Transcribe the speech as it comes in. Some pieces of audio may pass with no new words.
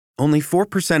Only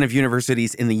 4% of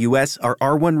universities in the U.S. are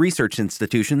R1 research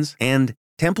institutions, and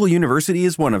Temple University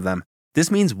is one of them. This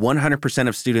means 100%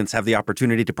 of students have the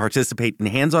opportunity to participate in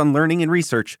hands-on learning and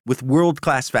research with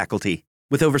world-class faculty.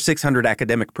 With over 600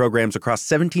 academic programs across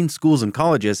 17 schools and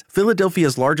colleges,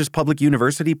 Philadelphia's largest public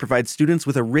university provides students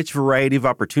with a rich variety of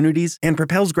opportunities and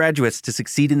propels graduates to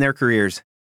succeed in their careers.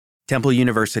 Temple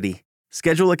University.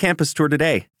 Schedule a campus tour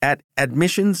today at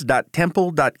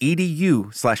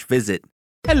admissions.temple.edu/visit.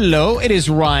 Hello, it is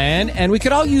Ryan, and we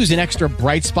could all use an extra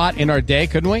bright spot in our day,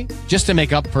 couldn't we? Just to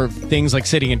make up for things like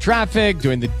sitting in traffic,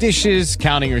 doing the dishes,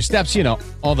 counting your steps, you know,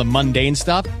 all the mundane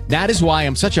stuff. That is why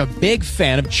I'm such a big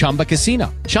fan of Chumba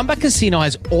Casino. Chumba Casino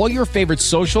has all your favorite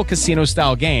social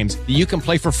casino-style games that you can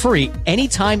play for free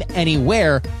anytime,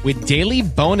 anywhere with daily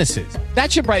bonuses.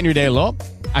 That should brighten your day a little.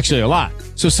 Actually, a lot.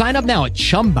 So sign up now at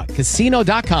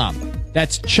ChumbaCasino.com.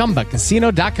 That's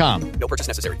ChumbaCasino.com. No purchase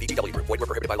necessary. VGW Group. Void where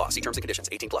prohibited by law. See terms and conditions.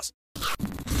 18+.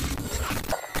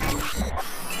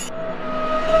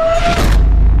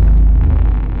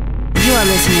 You are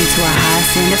listening to a High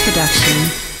Standard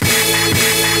production.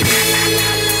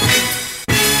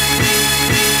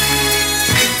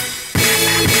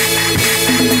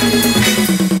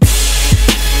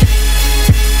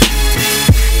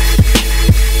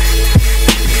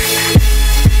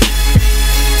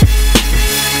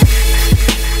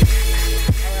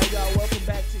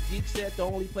 The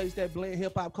only place that blend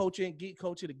hip-hop culture and geek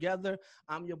culture together.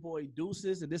 I'm your boy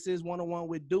Deuces, and this is 1-on-1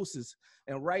 with Deuces.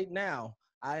 And right now,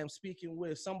 I am speaking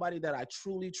with somebody that I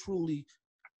truly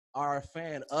are a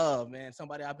fan of, man.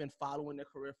 Somebody I've been following their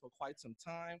career for quite some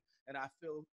time, and I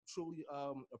feel truly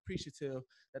appreciative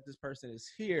that this person is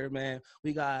here, man.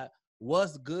 We got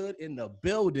What's Good in the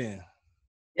building.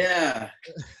 Yeah.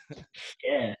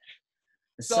 Yeah.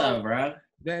 What's up, bro?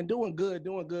 Man, doing good.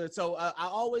 So I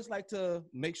always like to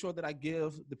make sure that I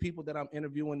give the people that I'm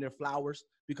interviewing their flowers,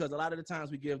 because a lot of the times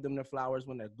we give them their flowers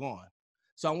when they're gone.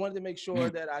 So I wanted to make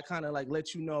sure that I kind of like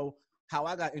let you know how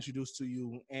I got introduced to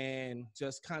you and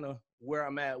just kind of where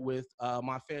I'm at with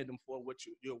my fandom for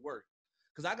your work.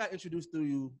 Because I got introduced to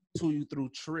you through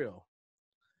Trill.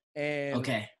 And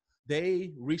okay.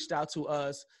 They reached out to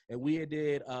us, and we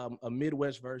did a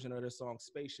Midwest version of their song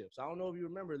Spaceships. I don't know if you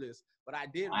remember this, but I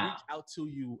did reach out to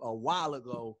you a while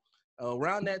ago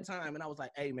around that time, and I was like,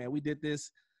 hey, man, we did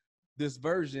this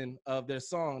version of their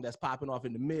song that's popping off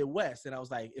in the Midwest. And I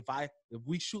was like, if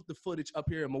we shoot the footage up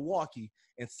here in Milwaukee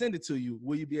and send it to you,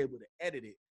 will you be able to edit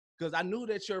it? Because I knew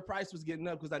that your price was getting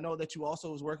up, because I know that you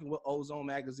also was working with Ozone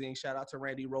Magazine. Shout out to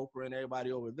Randy Roper and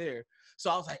everybody over there. So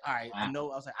I was like, all right, I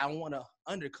don't want to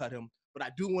undercut him, but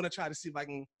I do want to try to see if I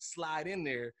can slide in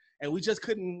there. And we just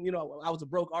couldn't, I was a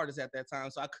broke artist at that time,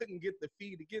 so I couldn't get the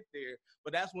fee to get there.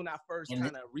 But that's when I first kind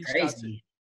of reached out to you.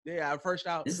 Yeah,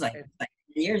 This is like 10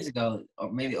 years ago,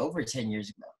 or maybe over 10 years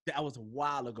ago. That was a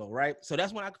while ago, right? So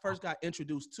that's when I first got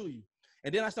introduced to you.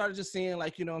 And then I started just seeing,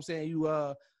 like, you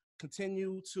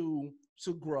continue to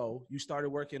grow. You started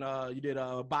working, you did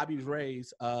Bobby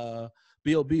Ray's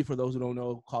B.O.B. for those who don't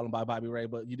know, call him by Bobby Ray,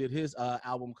 but you did his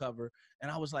album cover.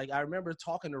 And I was like, I remember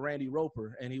talking to Randy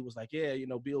Roper, and he was like, yeah,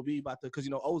 B.O.B. about to, because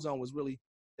Ozone was really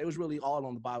all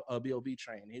on the B.O.B.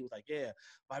 train. And he was like, yeah,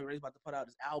 Bobby Ray's about to put out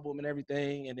his album and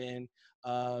everything. And then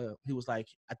he was like,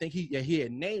 I think he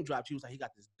had name dropped. He was like, he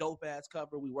got this dope ass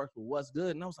cover. We worked with What's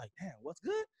Good. And I was like, damn, What's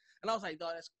Good? And I was like,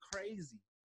 dog, that's crazy.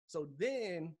 So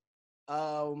then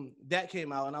that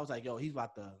came out, and I was like, yo, he's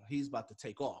about to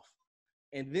take off.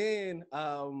 And then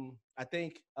I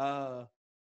think I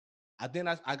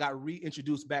got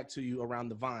reintroduced back to you around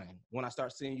the Vine, when I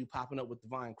started seeing you popping up with the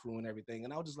Vine crew and everything.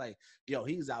 And I was just like, yo,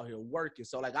 he's out here working.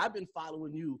 So like, I've been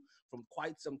following you from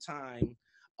quite some time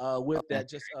with that,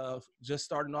 just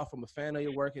starting off from a fan of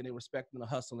your work and then respecting the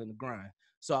hustle and the grind.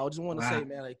 So I just want to say,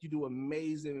 man, like, you do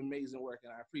amazing work,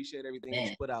 and I appreciate everything that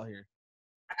you put out here.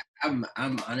 I'm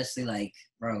honestly, like,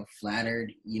 bro,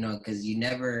 flattered, because you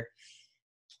never,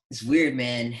 it's weird,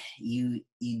 man. You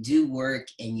do work,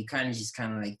 and you kind of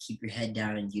like keep your head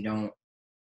down, and you don't,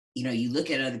 you look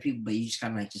at other people, but you just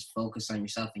kind of like just focus on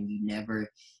yourself, and you never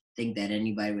think that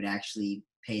anybody would actually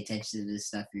pay attention to this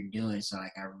stuff you're doing. So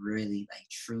like, I really, like,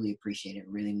 truly appreciate it. It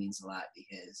really means a lot,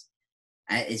 because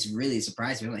it's really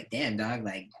surprised me. I'm like, damn, dog,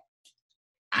 like,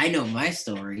 I know my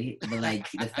story, but like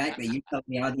the fact that you tell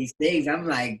me all these things, I'm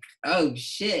like, oh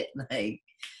shit, like,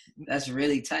 that's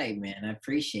really tight, man. I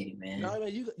appreciate it, man. No,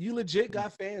 man, you legit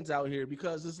got fans out here,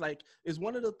 because it's like, it's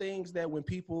one of the things that when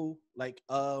people like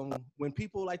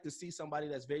to see somebody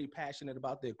that's very passionate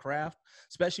about their craft,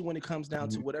 especially when it comes down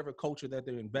to whatever culture that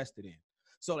they're invested in.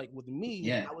 So like with me,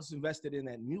 Yeah. I was invested in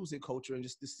that music culture, and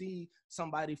just to see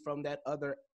somebody from that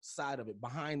other side of it,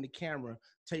 behind the camera,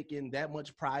 taking that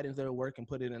much pride in their work and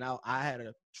putting it out, I had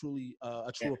a true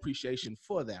appreciation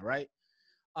for that, right?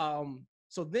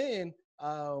 So then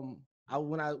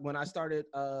when I started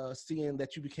seeing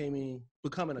that you becoming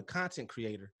a content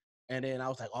creator, and then I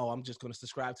was like, oh, I'm just going to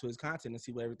subscribe to his content and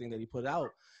see what everything that he put out,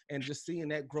 and just seeing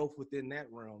that growth within that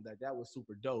realm, that was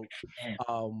super dope.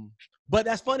 But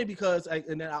that's funny because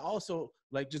and then I also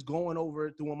like just going over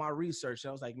doing my research,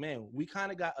 I was like, man, we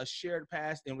kind of got a shared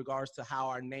past in regards to how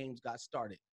our names got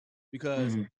started,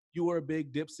 because you were a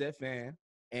big Dipset fan,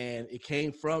 and it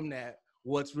came from that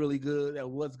what's really good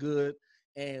and what's good.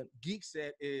 And Geek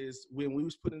Set is when we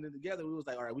was putting it together, we was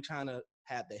like, all right, we trying to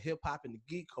have the hip hop and the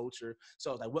geek culture. So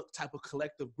I was like, what type of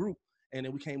collective group? And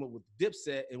then we came up with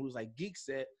Dipset, and we was like Geek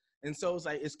Set. And so it's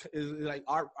like it's like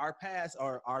our past,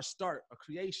 our start, our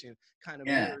creation kind of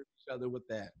mirrored each other with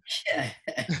that. Yeah.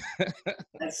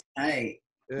 That's tight.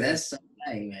 Yeah. That's so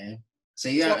tight, man. So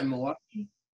you're out in Milwaukee?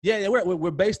 Yeah,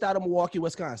 we're based out of Milwaukee,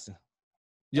 Wisconsin.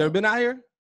 You ever been out here?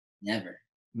 Never.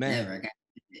 Man. Never.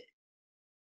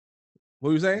 What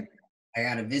were you saying? I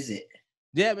got to visit.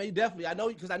 Yeah, man, definitely. I know,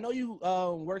 because I know you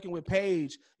working with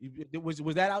Paige.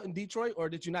 Was that out in Detroit, or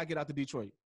did you not get out to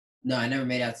Detroit? No, I never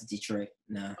made out to Detroit.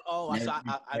 No. Oh,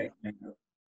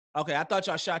 okay. I thought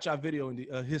y'all shot y'all video in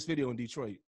his video in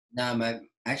Detroit. No,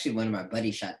 actually one of my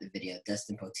buddies shot the video,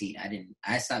 Dustin Poteet.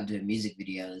 I stopped doing music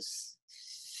videos.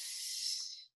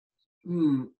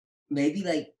 Maybe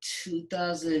like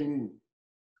 2000.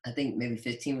 I think maybe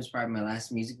 15 was probably my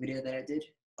last music video that I did.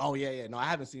 Oh yeah. No, I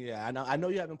haven't seen it. I know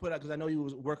you haven't put out, because I know you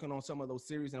was working on some of those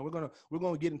series, and we're gonna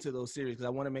get into those series, because I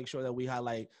want to make sure that we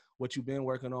highlight what you've been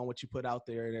working on, what you put out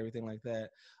there, and everything like that.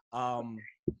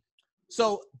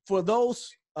 So for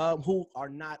those who are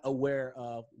not aware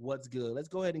of What's Good, let's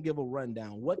go ahead and give a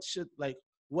rundown. Who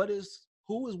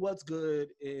is What's Good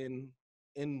in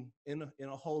a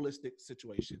holistic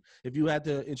situation? If you had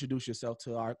to introduce yourself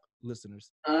to our listeners.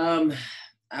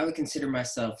 I would consider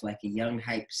myself like a young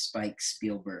hype Spike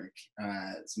Spielberg.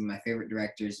 Some of my favorite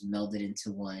directors melded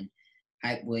into one.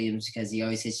 Hype Williams, because he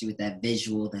always hits you with that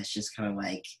visual that's just kind of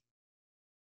like,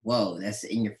 whoa, that's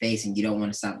in your face and you don't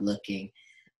want to stop looking.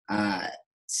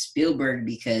 Spielberg,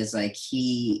 because like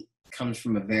he comes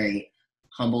from a very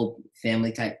humble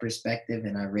family type perspective,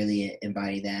 and I really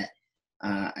embody that.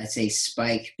 I'd say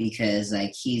Spike because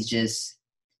like he's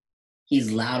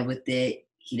loud with it.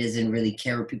 He doesn't really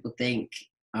care what people think.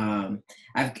 I'm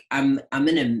in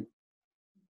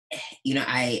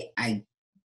a, I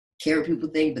care what people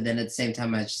think, but then at the same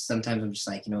time, sometimes I'm just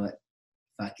like, you know what,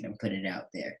 fuck it, I'm putting it out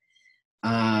there.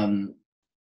 And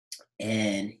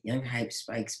young hype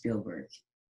Spike Spielberg.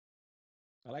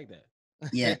 I like that.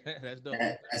 Yeah, that's dope.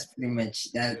 That's pretty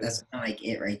much that. That's kind of like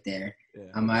it right there.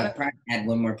 Yeah. I probably had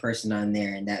one more person on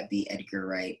there, and that'd be Edgar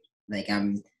Wright. Like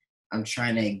I'm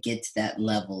trying to get to that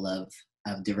level of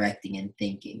directing and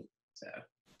thinking. So.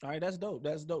 All right, that's dope.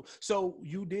 That's dope. So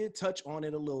you did touch on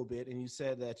it a little bit, and you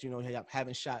said that, hey, I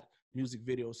haven't shot music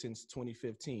videos since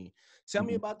 2015. Tell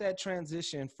me about that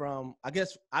transition from, I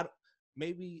guess,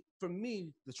 maybe for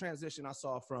me, the transition I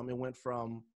saw it went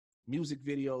from music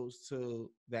videos to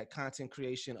that content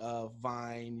creation of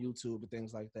Vine, YouTube, and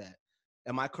things like that.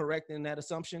 Am I correct in that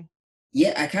assumption?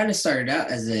 Yeah, I kind of started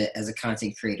out as a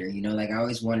content creator. Like I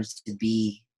always wanted to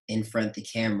be in front of the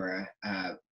camera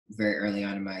very early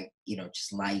on in my,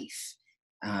 just life.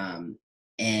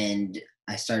 And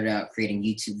I started out creating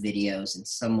YouTube videos, and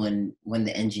one of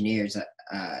the engineers,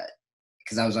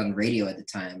 because I was on radio at the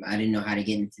time, I didn't know how to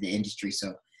get into the industry.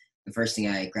 So the first thing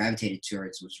I gravitated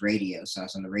towards was radio. So I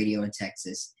was on the radio in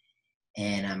Texas,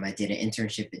 and I did an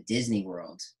internship at Disney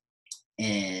World.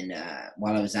 And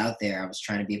while I was out there, I was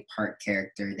trying to be a park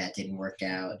character. That didn't work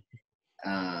out.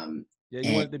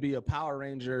 You wanted to be a Power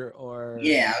Ranger or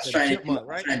I was trying to do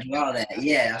all that.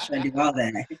 Yeah, I was trying to do all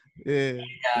that. Yeah.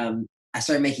 And, I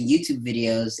started making YouTube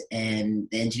videos, and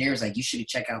the engineer was like, "You should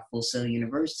check out Full Sail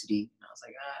University." And I was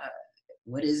like,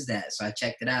 "What is that?" So I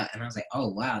checked it out, and I was like, "Oh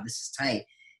wow, this is tight.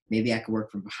 Maybe I could work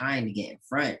from behind to get in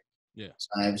front." Yeah. So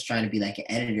I was trying to be like an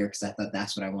editor because I thought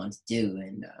that's what I wanted to do,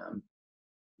 and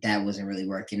that wasn't really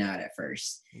working out at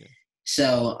first. Yeah.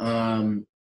 So I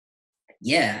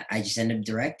just ended up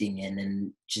directing and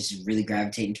then just really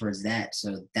gravitating towards that.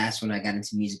 So that's when I got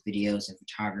into music videos and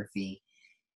photography.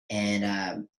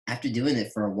 And after doing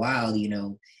it for a while,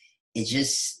 it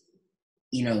just,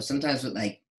 sometimes with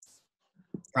like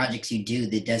projects you do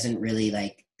that doesn't really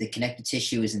like the connective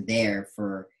tissue isn't there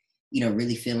for,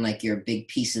 really feeling like you're a big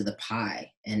piece of the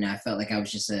pie. And I felt like I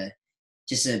was just a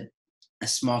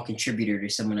small contributor to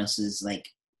someone else's like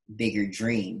bigger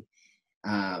dream.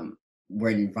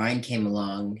 When Vine came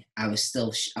along, I was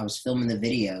filming the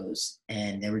videos,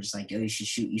 and they were just like, "Yo, you should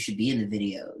shoot. You should be in the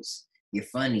videos. You're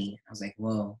funny." I was like,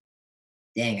 "Well,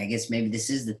 dang, I guess maybe this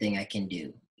is the thing I can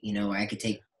do. You know, I could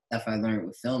take stuff I learned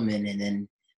with filming and then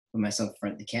put myself in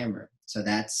front of the camera." So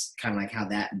that's kind of like how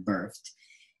that birthed.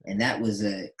 And that was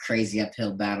a crazy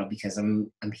uphill battle because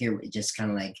I'm here with just kind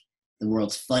of like the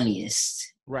world's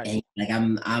funniest. Right. And like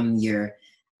I'm your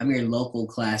local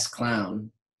class clown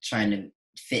trying to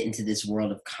fit into this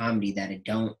world of comedy that I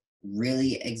don't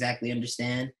really exactly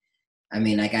understand. I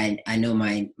mean, like I know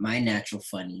my natural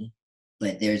funny,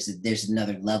 but there's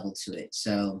another level to it.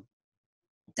 So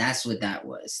that's what that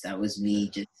was. That was me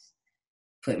just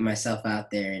putting myself out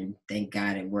there, and thank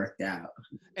God it worked out.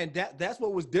 And that's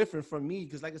what was different from me,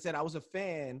 because like I said, I was a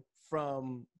fan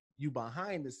from you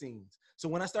behind the scenes. So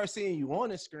when I started seeing you on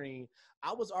the screen,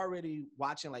 I was already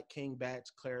watching like King Batch,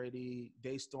 Clarity,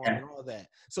 Daystorm, and all that.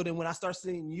 So then when I started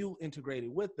seeing you integrated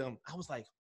with them, I was like,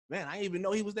 man, I didn't even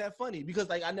know he was that funny, because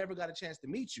like I never got a chance to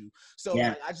meet you. So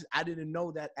like, I didn't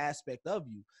know that aspect of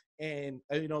you. And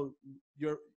you know,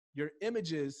 your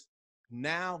images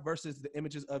now versus the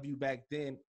images of you back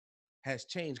then has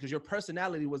changed, because your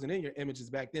personality wasn't in your images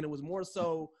back then. It was more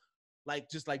so like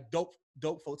just like dope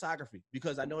photography,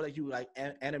 because I know that you like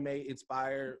anime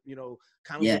inspired, you know,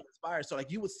 comic book inspired. So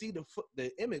like you would see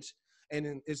the image, and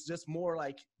then it's just more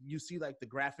like you see like the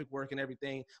graphic work and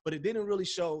everything, but it didn't really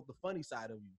show the funny side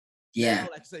of you. Now,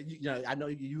 like I said, you know, I know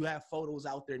you have photos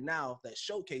out there now that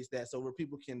showcase that, so where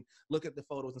people can look at the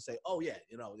photos and say, oh yeah,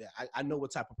 you know, I know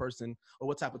what type of person or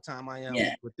what type of time I am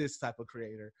with this type of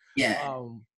creator.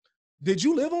 Did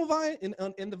you live on Vine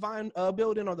in the Vine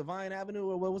building, or the Vine Avenue,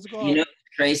 or what was it called? You know,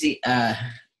 crazy.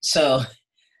 So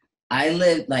I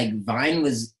lived like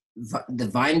the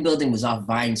Vine building was off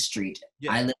Vine Street.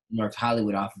 I lived in North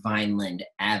Hollywood off Vineland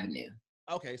Avenue.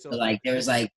 Okay, so like there was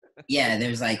like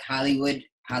there's like Hollywood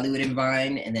and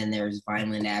Vine, and then there's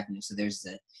Vineland Avenue. So there's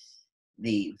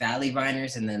the Valley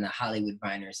Viners and then the Hollywood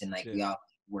Viners, and like we all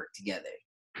work together.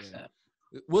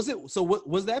 So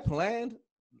was that planned?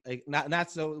 Like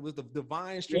not so it was the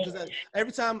Vine Street, because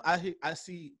every time I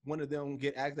see one of them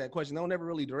get asked that question, they don't ever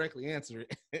really directly answer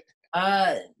it.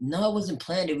 No, it wasn't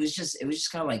planned. It was just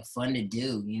kind of like fun to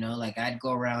do, you know. Like I'd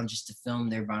go around just to film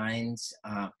their vines.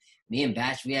 Me and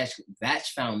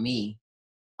Batch found me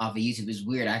off of YouTube. It was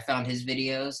weird. I found his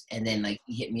videos, and then like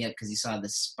he hit me up because he saw the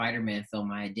Spider-Man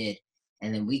film I did,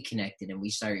 and then we connected and we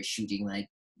started shooting like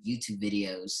YouTube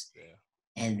videos.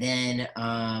 And then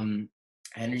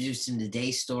I introduced him to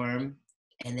Daystorm,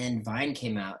 and then Vine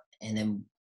came out, and then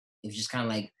it was just kind of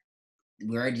like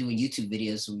we're already doing YouTube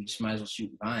videos, so we just might as well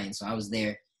shoot Vine. So I was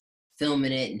there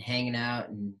filming it and hanging out,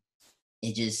 and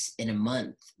it just in a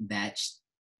month, Batch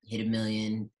hit 1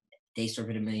 million, Daystorm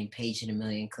hit 1 million, Paige hit 1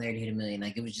 million, Clarity hit 1 million.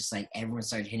 Like it was just like everyone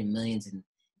started hitting millions, and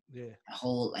the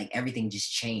whole like everything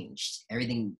just changed.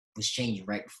 Everything was changing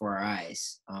right before our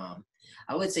eyes.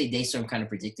 I would say Daystorm kind of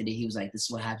predicted it. He was like, this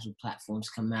is what happens when platforms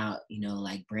come out. You know,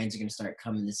 like brands are going to start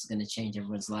coming. This is going to change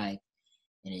everyone's life.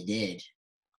 And it did.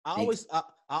 I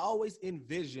always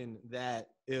envisioned that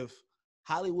if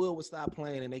Hollywood would stop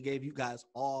playing and they gave you guys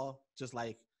all just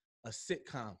like a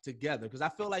sitcom together, because I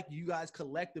feel like you guys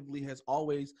collectively has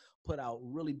always put out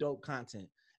really dope content.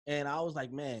 And I was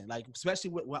like, man, like,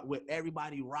 especially with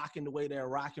everybody rocking the way they're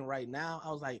rocking right now,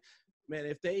 I was like, man,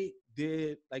 if they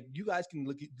did, like, you guys can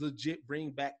legit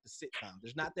bring back the sitcom.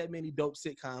 There's not that many dope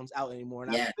sitcoms out anymore.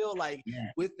 And I feel like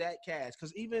with that cast,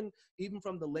 because even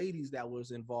from the ladies that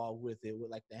was involved with it,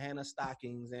 with like the Hannah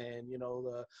Stockings and, you know,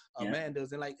 the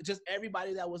Amandas and like just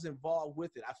everybody that was involved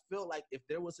with it, I feel like if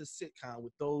there was a sitcom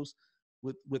with those,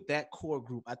 with that core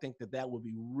group, I think that would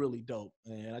be really dope.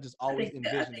 And I just always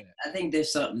envisioned that. I think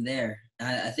there's something there.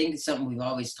 I think it's something we've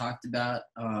always talked about.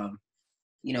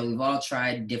 You know, we've all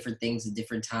tried different things at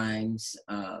different times.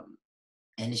 And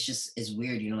it's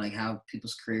weird, you know, like how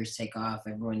people's careers take off.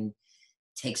 Everyone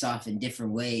takes off in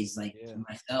different ways. Like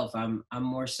myself, I'm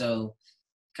more so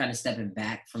kind of stepping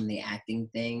back from the acting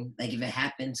thing. Like if it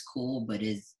happens, cool, but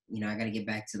you know, I got to get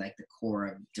back to like the core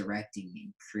of directing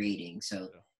and creating. So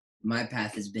my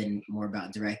path has been more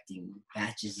about directing.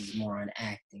 Batches is more on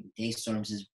acting.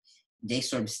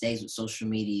 Daystorm stays with social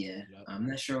media. I'm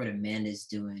not sure what Amanda's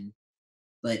doing.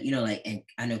 But, you know, like, and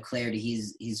I know Clarity,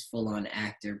 he's full on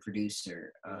actor,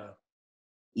 producer.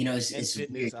 You know, it's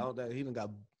fitness, all that. He even got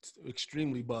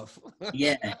extremely buff.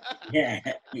 yeah,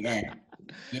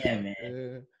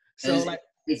 man. So it's like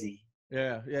crazy.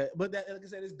 Yeah, yeah, but that, like I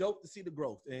said, it's dope to see the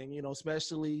growth, and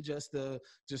especially just to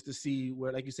see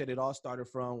where, like you said, it all started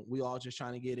from. We all just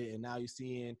trying to get it, and now you're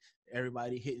seeing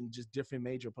everybody hitting just different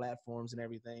major platforms and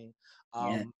everything.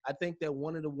 Yeah. I think that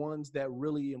one of the ones that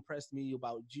really impressed me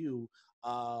about you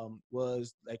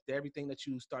was like everything that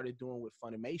you started doing with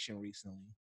Funimation recently.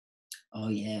 Oh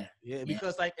yeah. Yeah, Yeah.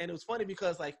 because like, and it was funny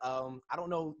because like, I don't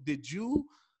know, did you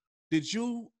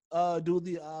do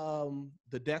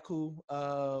the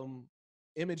Deku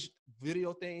image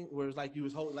video thing where it's like you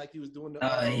was holding, like you was doing the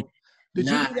did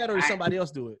you Nah, do that or did somebody else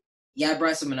do it? yeah, I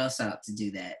brought someone else out to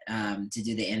do that, to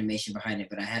do the animation behind it,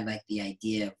 but I had like the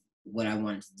idea of what I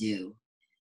wanted to do.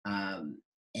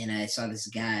 And I saw this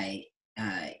guy,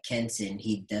 Kenson,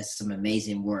 he does some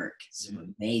amazing work,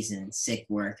 some amazing sick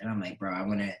work. And I'm like, bro, I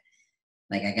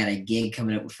got a gig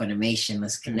coming up with Funimation,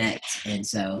 let's connect. And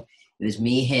so it was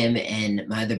me, him, and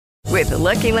my other. With the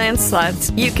Lucky Land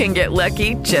Slots, you can get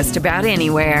lucky just about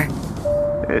anywhere.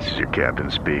 This is your captain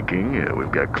speaking.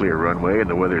 We've got clear runway and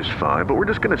the weather's fine, but we're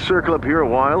just going to circle up here a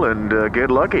while and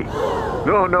get lucky.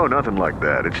 No, nothing like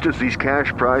that. It's just these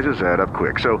cash prizes add up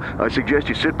quick. So I suggest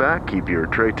you sit back, keep your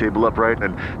tray table upright,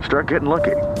 and start getting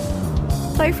lucky.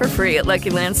 Play for free at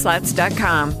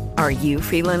LuckyLandSlots.com. Are you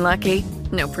feeling lucky?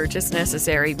 No purchase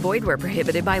necessary. Void where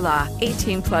prohibited by law.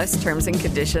 18+ terms and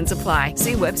conditions apply.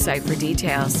 See website for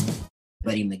details.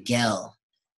 Buddy Miguel.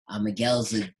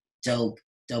 Miguel's a dope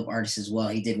artist as well.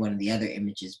 He did one of the other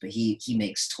images, but he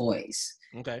makes toys.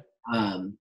 Okay.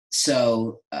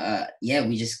 Yeah,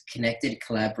 we just connected,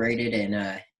 collaborated,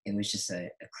 and it was just a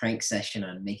crank session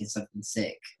on making something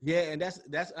sick. Yeah, and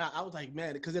that's I was like,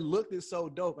 man, because it looked so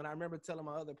dope. And I remember telling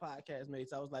my other podcast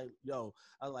mates, I was like,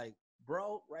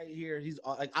 bro, right here, he's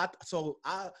like,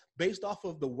 I based off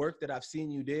of the work that I've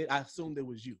seen you did, I assumed it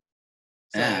was you.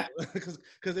 So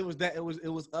because it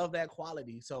was of that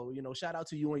quality. So shout out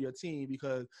to you and your team,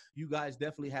 because you guys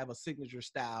definitely have a signature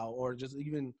style, or just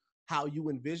even how you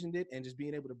envisioned it, and just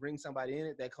being able to bring somebody in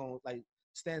it that like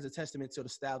stands a testament to the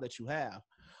style that you have.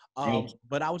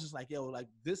 But I was just like, yo, like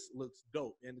this looks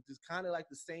dope, and it's kind of like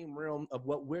the same realm of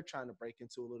what we're trying to break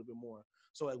into a little bit more.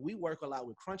 So like we work a lot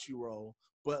with Crunchyroll,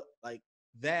 but like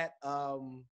that,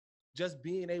 just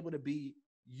being able to be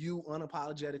you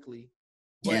unapologetically,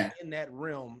 but in that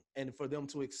realm, and for them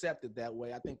to accept it that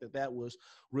way, I think that was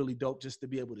really dope, just to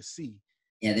be able to see.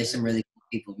 Yeah, there's some really cool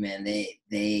people, man.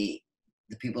 The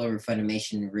people over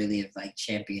Funimation really have like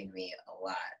championed me a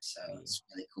lot, so it's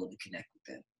really cool to connect with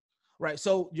them. Right.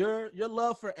 So your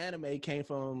love for anime came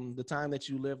from the time that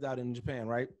you lived out in Japan,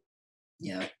 right?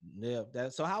 Yeah. Yeah.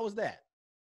 So how was that?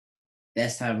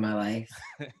 Best time of my life.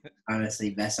 Honestly,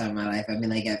 best time of my life. I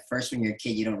mean, like at first when you're a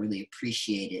kid, you don't really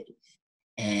appreciate it.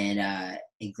 And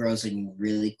it grows on you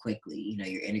really quickly.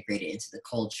 You're integrated into the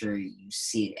culture. You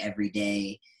see it every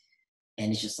day.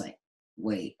 And it's just like,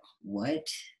 wait, what?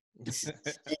 This is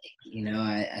sick.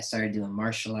 I started doing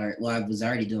martial art. Well, I was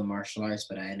already doing martial arts,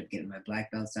 but I ended up getting my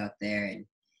black belts out there. And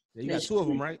you got two of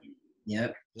them, right?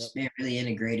 Yep. Just being really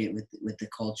integrated with the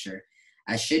culture.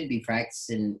 I should be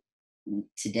practicing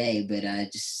today, but I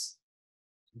just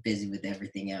busy with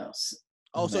everything else.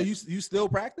 Oh, so you still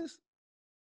practice?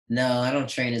 No, I don't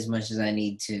train as much as I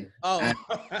need to. Oh,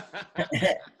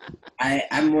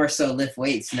 I more so lift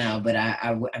weights now, but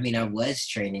I mean, I was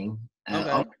training. Okay.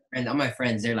 All my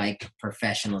friends, they're like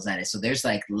professionals at it. So there's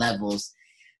like levels.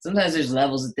 Sometimes there's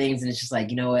levels of things, and it's just like,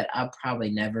 you know what? I'll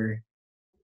probably never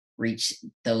reach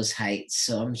those heights.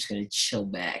 So I'm just going to chill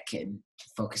back and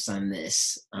focus on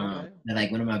this. Okay.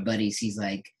 Like one of my buddies, he's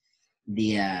like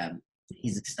he's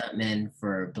a stuntman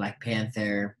for Black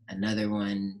Panther. Another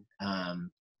one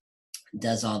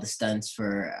does all the stunts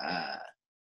for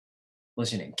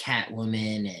what's her name,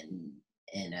 Catwoman,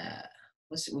 and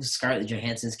what's Scarlett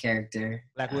Johansson's character,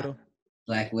 Black Widow.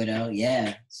 Black Widow,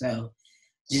 yeah. So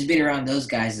just being around those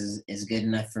guys is good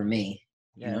enough for me.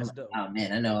 Yeah, that's dope. Oh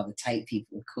man, I know all the tight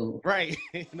people are cool. Right.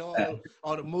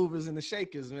 All the movers and the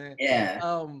shakers, man.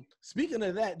 Yeah. Speaking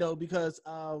of that though, because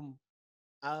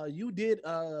you did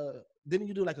didn't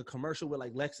you do like a commercial with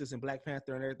like Lexus and Black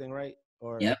Panther and everything, right?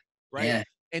 Or Yep. Right. Yeah.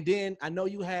 And then I know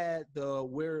you had the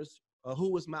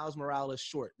Who Was Miles Morales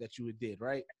short that you did,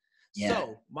 right? Yeah.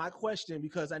 So my question,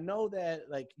 because I know that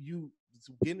like you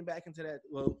getting back into that,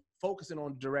 well, focusing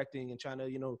on directing and trying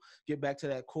to, get back to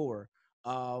that core.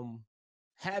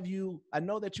 I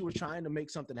know that you were trying to make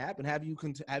something happen. Have you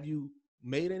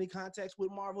made any contacts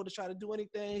with Marvel to try to do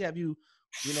anything? Have you,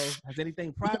 has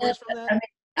anything progress from that?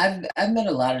 I mean, I've met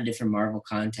a lot of different Marvel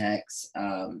contacts.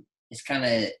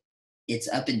 It's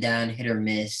up and down, hit or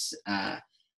miss. And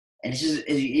it's just,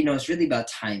 it's really about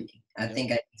timing. I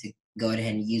think I need to go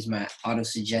ahead and use my auto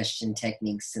suggestion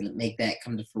techniques to make that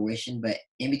come to fruition. But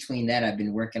in between that, I've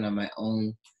been working on my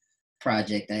own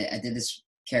project. I did this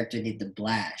character named the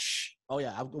Blash. Oh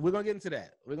yeah, we're gonna get into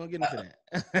that. We're gonna get into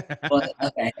that. Well,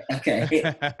 okay.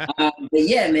 But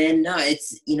yeah, man, no,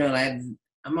 it's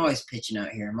I'm always pitching out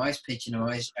here. I'm always pitching. I'm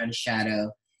always trying to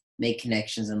shadow, make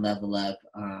connections, and level up.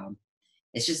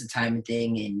 It's just a timing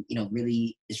thing, and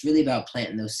really, it's really about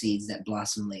planting those seeds that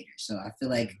blossom later. So I feel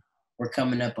like we're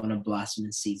coming up on a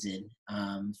blossoming season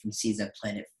from seeds I've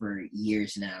planted for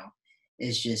years now.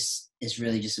 It's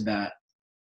really just about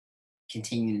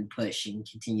continuing to push and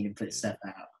continue to put stuff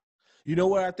out. You know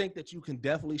where I think that you can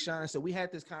definitely shine? So we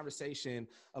had this conversation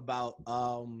about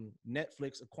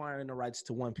Netflix acquiring the rights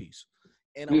to One Piece.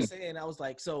 And I was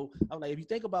if you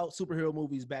think about superhero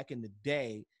movies back in the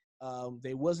day,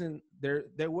 they wasn't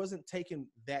taken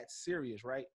that serious,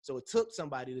 right? So it took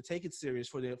somebody to take it serious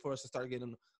for us to start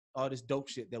getting all this dope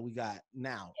shit that we got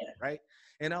now, right?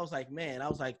 And I was like,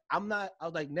 Netflix,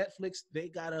 they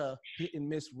got a hit and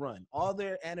miss run. All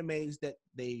their animes that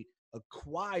they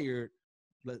acquired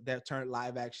that turned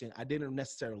live action, I didn't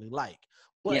necessarily like.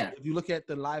 But if you look at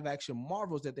the live action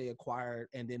Marvels that they acquired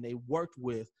and then they worked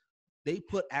with, they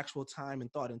put actual time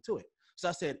and thought into it. So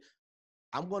I said,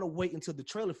 I'm going to wait until the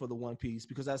trailer for the One Piece,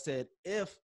 because I said,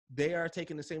 if they are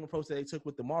taking the same approach that they took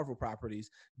with the Marvel properties,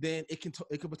 then it could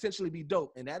potentially be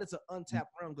dope. And that is an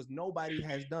untapped realm, because nobody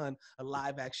has done a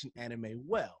live action anime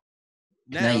well.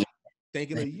 Now,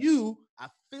 thinking of you, I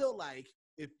feel like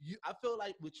with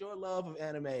your love of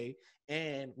anime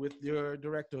and with your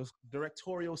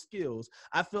directorial skills,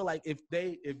 I feel like if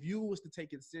you was to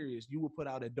take it serious, you would put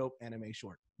out a dope anime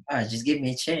short. All right, just give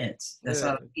me a chance. That's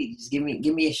all I need. Just give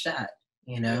me a shot,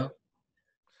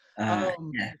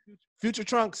 Future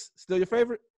Trunks, still your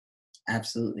favorite?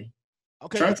 Absolutely.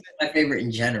 Okay. Trunks is my favorite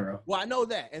in general. Well, I know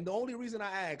that. And the only reason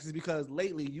I ask is because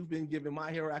lately you've been giving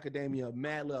My Hero Academia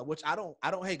mad love, which I don't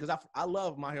hate, because I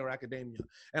love My Hero Academia.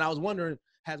 And I was wondering,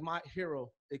 has My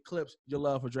Hero eclipsed your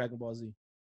love for Dragon Ball Z?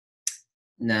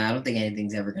 Nah, I don't think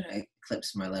anything's ever going to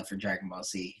eclipse my love for Dragon Ball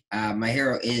Z. My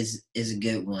Hero is a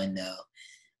good one, though.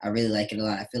 I really like it a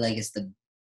lot. I feel like it's the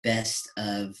best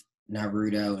of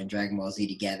Naruto and Dragon Ball Z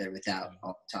together without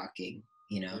all the talking,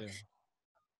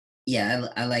 Yeah,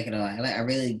 I like it a lot. I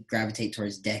really gravitate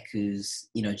towards Deku's,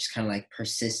 just kind of like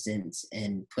persistence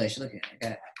and push. Look, I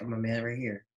got my man right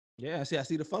here. Yeah, I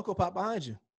see the Funko Pop behind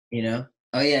you.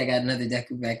 Oh yeah, I got another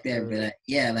Deku back there. But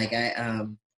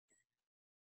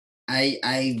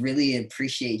I really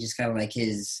appreciate just kind of like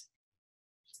his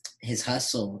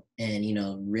hustle,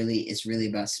 and really, it's really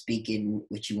about speaking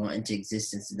what you want into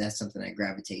existence. And that's something I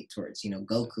gravitate towards.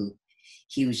 Goku,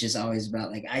 he was just always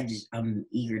about like, I'm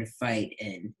eager to fight.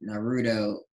 And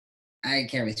Naruto, I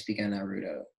can't really speak on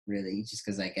Naruto really, just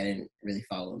because like I didn't really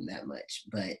follow him that much.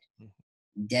 But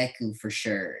Deku for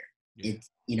sure,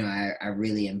 it's I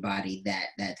really embody that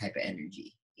type of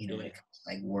energy. When it comes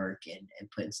to like work and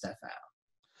putting stuff out.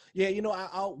 Yeah,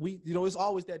 it's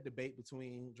always that debate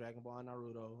between Dragon Ball and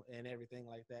Naruto and everything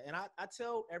like that. And I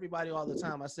tell everybody all the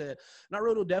time, I said,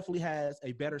 Naruto definitely has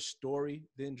a better story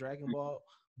than Dragon Ball,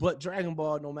 but Dragon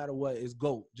Ball, no matter what, is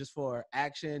GOAT, just for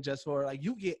action, just for like,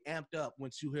 you get amped up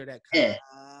once you hear that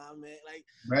comment, like,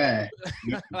 bruh.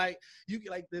 like you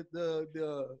get like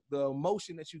the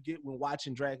emotion that you get when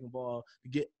watching Dragon Ball,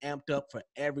 you get amped up for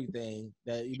everything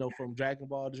that, from Dragon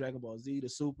Ball to Dragon Ball Z to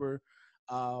Super.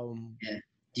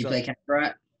 Do you play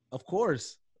Kakarot? Of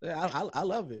course. Yeah, I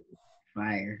love it.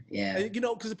 Fire. Yeah. And,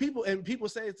 because people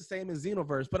say it's the same as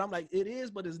Xenoverse, but I'm like, it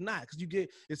is, but it's not, because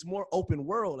it's more open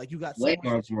world. Like, you got way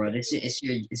more open world. It's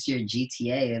your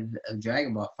GTA of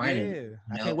Dragon Ball. Finally. Yeah.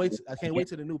 I can't wait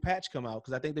till the new patch come out,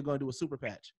 because I think they're going to do a super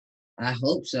patch. I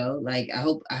hope so. Like, I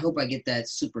hope I get that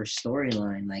super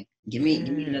storyline. Like, give me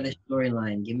another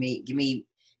storyline. Give me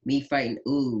fighting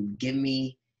Oob. Give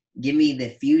me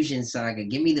the Fusion Saga.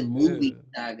 Give me the movie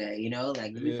saga.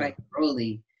 Give me fight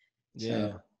Broly.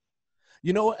 Yeah.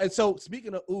 And so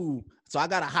speaking of Oob, so I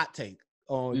got a hot take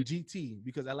on GT,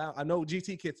 because I know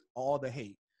GT gets all the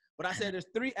hate, but I said there's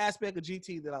 3 aspects of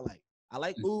GT that I like. I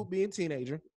like Oob being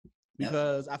teenager,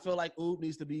 because I feel like Oob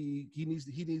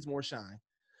needs more shine.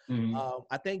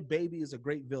 I think Baby is a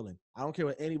great villain. I don't care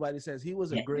what anybody says. He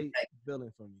was a great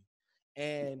villain for me.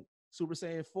 And Super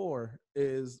Saiyan 4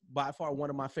 is by far one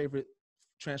of my favorite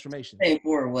transformations. Saiyan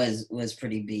 4 was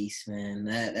pretty beast, man.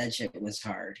 That shit was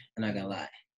hard. I'm not gonna lie.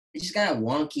 It just got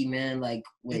wonky, man. Like,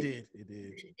 it did.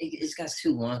 It just got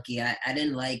too wonky. I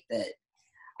didn't like that.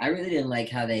 I really didn't like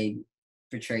how they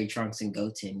portrayed Trunks and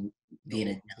Goten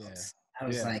being adults. I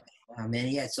was like, oh man,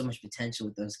 he had so much potential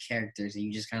with those characters, and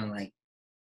you just kind of like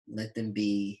let them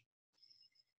be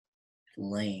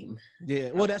lame.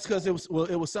 Yeah, well, that's because it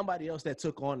was somebody else that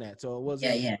took on that, so it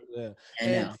wasn't. Yeah. I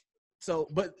And know. so,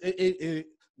 but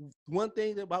one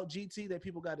thing about GT that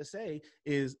people got to say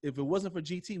is, if it wasn't for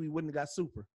GT, we wouldn't have got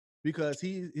Super, because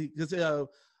he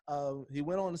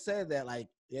went on and said that, like,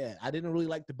 yeah, I didn't really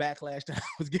like the backlash that I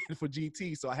was getting for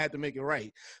GT, so I had to make it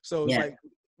right. So it's like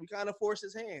we kind of forced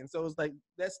his hand. So it's like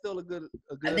that's still a good.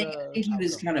 I think he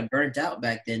was kind of burnt out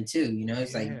back then too. You know,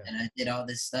 it's like, Yeah. and I did all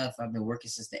this stuff. I've been working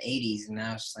since the '80s, and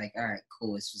now it's just like, all right,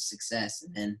 cool, it's a success.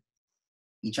 And then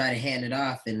you try to hand it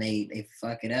off, and they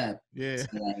fuck it up. Yeah.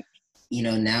 So like, you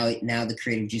know, now the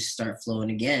creative juices start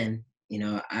flowing again. You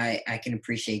know, I can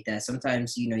appreciate that.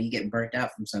 Sometimes, you know, you get burnt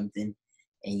out from something,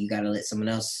 and you got to let someone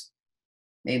else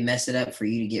maybe mess it up for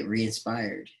you to get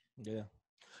re-inspired. Yeah.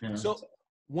 You know? So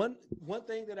one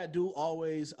thing that I do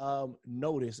always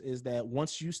notice is that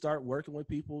once you start working with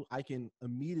people, I can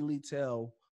immediately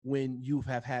tell when you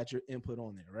have had your input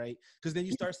on there, right? Because then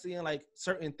you start seeing like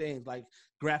certain things, like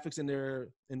graphics in their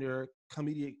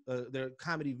comedy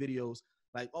videos.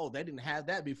 Like, oh, they didn't have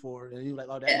that before, and you're like,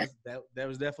 oh, that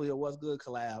was definitely a What's Good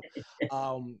collab.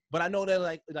 But I know that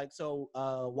like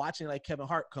watching like Kevin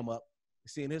Hart come up,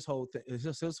 seeing his whole thing, it's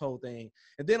just his whole thing,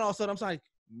 and then all of a sudden I'm like,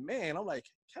 man, I'm like,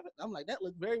 Kevin, I'm like, that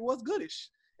looked very What's Goodish.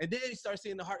 And then you start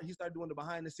seeing he started doing the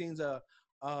behind the scenes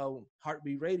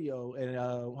Heartbeat Radio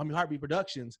and Heartbeat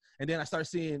Productions, and then I start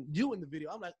seeing you in the video.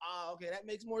 I'm like, oh, okay, that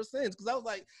makes more sense, because I was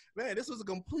like, man, this was a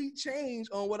complete change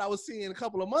on what I was seeing a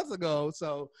couple of months ago.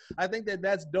 So I think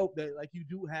that's dope, that like you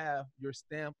do have your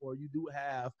stamp, or you do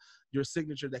have your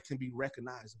signature that can be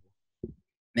recognizable.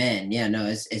 Man, yeah, no,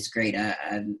 it's great.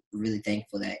 I'm really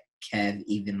thankful that Kev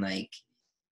even, like,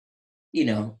 you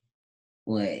know,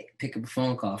 would pick up a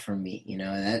phone call from me. You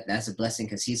know, that's a blessing,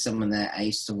 because he's someone that I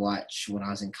used to watch when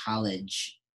I was in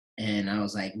college, and I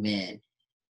was like, man,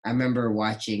 I remember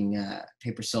watching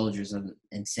Paper Soldiers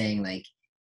and saying, like,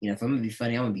 you know, if I'm gonna be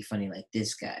funny, I want to be funny like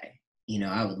this guy. You know,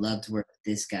 I would love to work with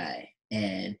this guy,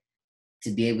 and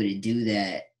to be able to do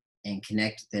that and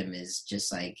connect with them is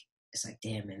just like, it's like,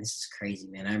 damn, man, this is crazy,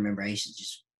 man. I remember I used to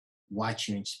just watch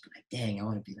you and just be like, dang, I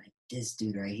want to be like this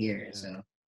dude right here. Yeah. So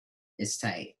it's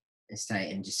tight. It's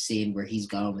tight. And just seeing where he's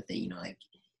gone with it, you know, like,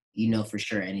 you know, for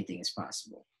sure anything is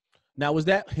possible. Now, was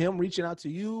that him reaching out to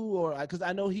you, or because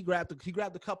I know he grabbed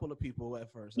a couple of people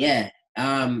at first? Yeah.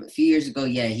 A few years ago,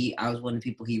 I was one of the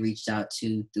people he reached out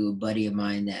to through a buddy of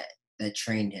mine that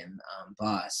trained him,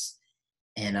 Boss.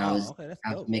 And I was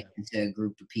mixed into a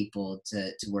group of people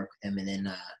to work with him. And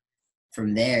then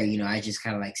from there, you know, I just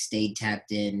kind of like stayed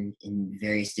tapped in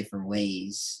various different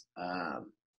ways.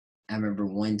 I remember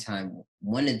one time,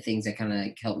 one of the things that kind of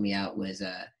like helped me out was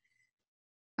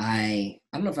I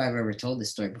don't know if I've ever told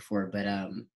this story before, but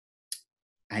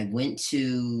I went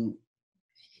to,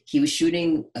 he was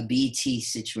shooting a BT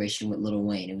situation with Lil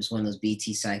Wayne. It was one of those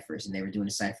BT ciphers, and they were doing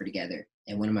a cipher together.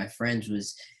 And one of my friends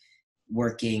was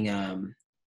working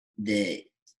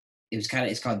it's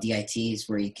called DIT. It's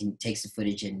where you can takes the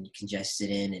footage and congests it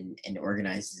in and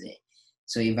organizes it.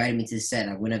 So he invited me to the set.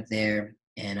 I went up there,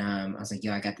 and I was like,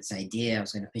 yo, I got this idea. I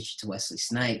was going to pitch it to Wesley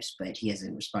Snipes, but he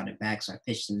hasn't responded back. So I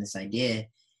pitched him this idea.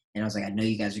 And I was like, I know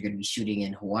you guys are going to be shooting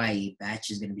in Hawaii. Batch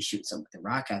is going to be shooting something with The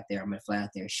Rock out there. I'm going to fly out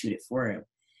there and shoot it for him.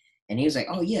 And he was like,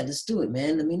 oh, yeah, let's do it,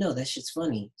 man. Let me know. That shit's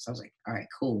funny. So I was like, all right,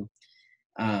 cool.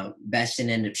 Batch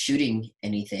didn't end up shooting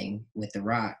anything with The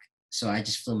Rock. So I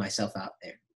just flew myself out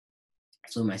there.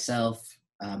 I flew myself,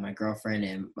 my girlfriend,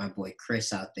 and my boy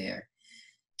Chris out there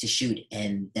to shoot.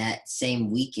 And that same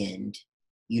weekend,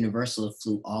 Universal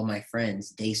flew all my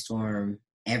friends, Daystorm,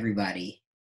 everybody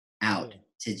out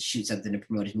to shoot something to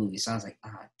promote his movie. So I was like,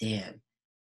 oh, damn.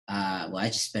 Well, I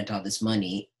just spent all this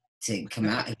money to come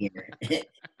out here,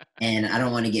 and I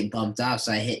don't want to get bumped off.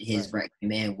 So I hit his right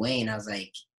man, Wayne. I was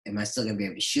like, am I still going to be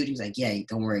able to shoot? He was like, yeah,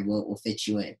 don't worry. We'll fit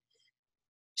you in.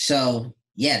 So,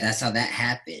 yeah, that's how that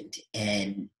happened.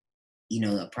 And, you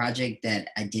know, a project that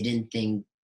I didn't think,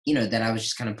 you know, that I was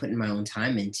just kind of putting my own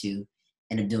time into,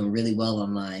 ended up doing really well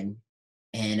online.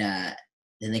 And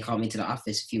then they called me to the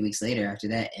office a few weeks later after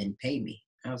that and paid me.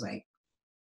 I was like,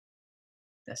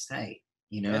 that's tight.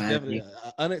 You know, that's definitely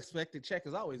an unexpected check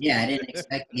is always good. I didn't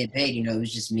expect to get paid. You know, it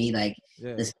was just me like,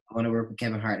 listen, I want to work with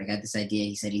Kevin Hart. I got this idea.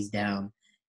 He said he's down.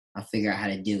 I'll figure out how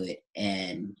to do it.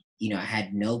 And, you know, I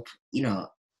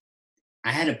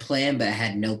had a plan, but I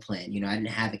had no plan. You know, I didn't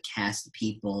have a cast of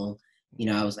people. You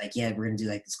know, I was like, yeah, we're going to do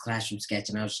like this classroom sketch.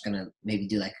 And I was just going to maybe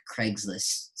do like a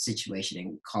Craigslist situation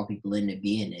and call people in to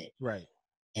be in it. Right.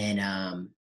 And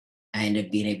I ended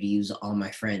up being able to use all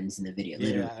my friends in the video.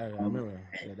 Yeah, I remember.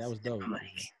 Yeah, that was dope. I'm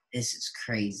like, this is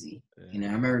crazy. Yeah. You know,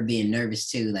 I remember being nervous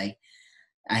too. Like,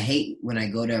 I hate when I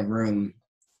go to a room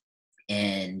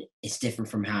and it's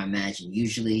different from how I imagine.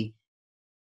 Usually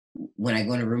when I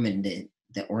go in a room and the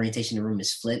orientation of the room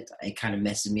is flipped, it kind of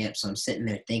messes me up. So I'm sitting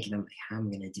there thinking, I'm like, how am I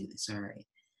going to do this? All right,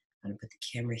 I'm going to put the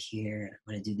camera here.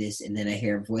 I'm going to do this. And then I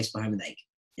hear a voice behind me like,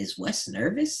 is Wes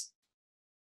nervous?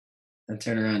 I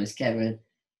turn around, it's Kevin.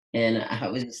 And I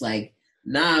was just like,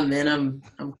 nah, man,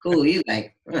 I'm cool. He's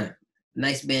like,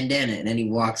 nice bandana. And then he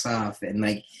walks off and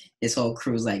like his whole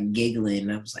crew's like giggling.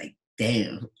 And I was like,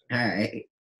 damn, all right.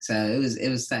 So it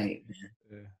was tight, man.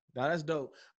 Yeah. Now that's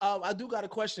dope. I do got a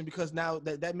question because now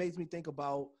that makes me think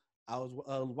about, I was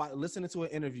listening to an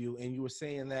interview and you were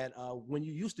saying that when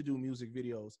you used to do music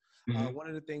videos, one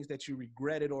of the things that you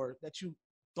regretted or that you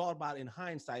thought about in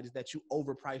hindsight is that you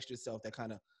overpriced yourself.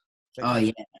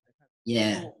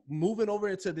 Yeah. So moving over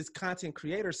into this content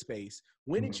creator space,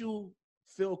 when did you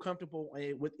feel comfortable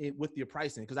with your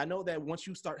pricing? Because I know that once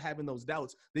you start having those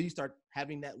doubts, then you start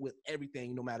having that with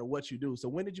everything, no matter what you do. So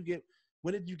when did you get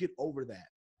over that?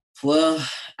 Well,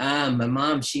 my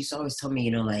mom, she's always told me,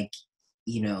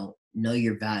 know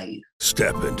your value.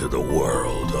 Step into the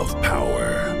world of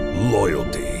power,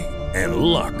 loyalty, and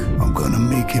luck. I'm gonna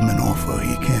make him an offer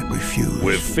he can't refuse.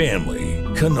 With family,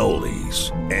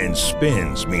 cannolis, and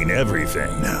spins mean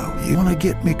everything. Now, you wanna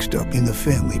get mixed up in the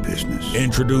family business.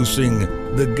 Introducing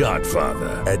The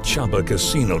Godfather at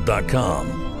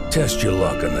ChumbaCasino.com. Test your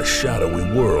luck in the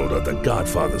shadowy world of The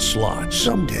Godfather slot.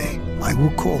 Someday, I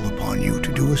will call upon you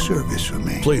to do a service for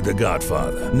me. Play The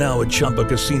Godfather now at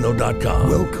ChumbaCasino.com.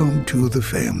 Welcome to the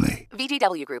family.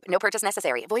 VGW Group. No purchase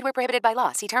necessary. Void where prohibited by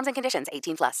law. See terms and conditions.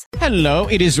 18+. Hello,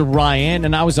 it is Ryan,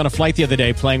 and I was on a flight the other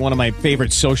day playing one of my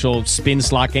favorite social spin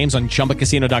slot games on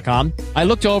ChumbaCasino.com. I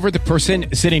looked over at the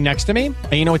person sitting next to me,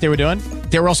 and you know what they were doing?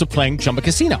 They were also playing Chumba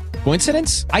Casino.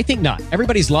 Coincidence? I think not.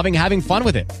 Everybody's loving having fun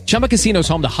with it. Chumba Casino is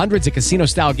home to hundreds of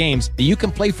casino-style games that you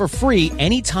can play for free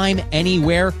anytime,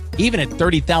 anywhere, even at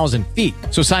 30,000 feet.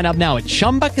 So sign up now at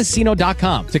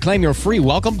ChumbaCasino.com to claim your free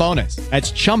welcome bonus.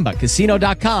 That's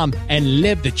ChumbaCasino.com and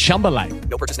live the Chumba life.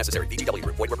 No purchase necessary. VGW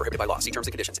Group. Void where prohibited by law. See terms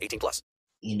and conditions. 18+.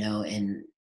 And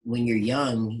when you're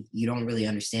young, you don't really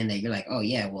understand that. You're like, oh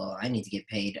yeah, well, I need to get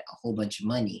paid a whole bunch of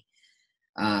money.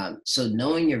 So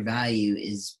knowing your value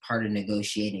is part of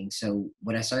negotiating. So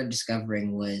what I started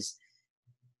discovering was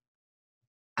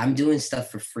I'm doing stuff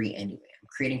for free anyway. I'm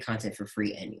creating content for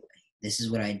free anyway. This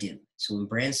is what I do. So when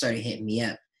brands started hitting me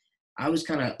up, I was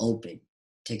kind of open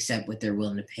to accept what they're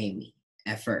willing to pay me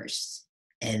at first.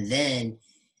 And then,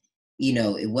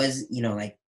 it was,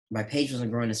 like my page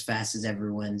wasn't growing as fast as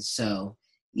everyone's. So,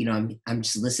 I'm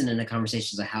just listening to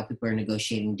conversations of how people are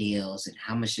negotiating deals and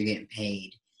how much they're getting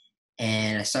paid.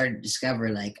 And I started to discover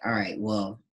like, all right,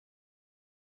 well,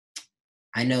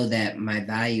 I know that my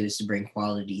value is to bring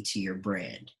quality to your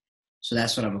brand. So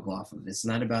that's what I'm gonna go off of. It's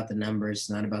not about the numbers, it's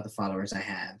not about the followers I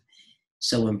have.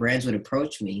 So when brands would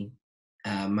approach me,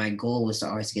 my goal was to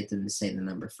always get them to say the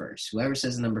number first. Whoever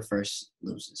says the number first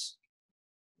loses.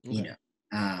 Okay.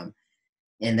 And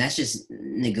that's just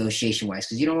negotiation wise,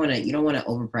 because you don't want to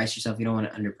overprice yourself. You don't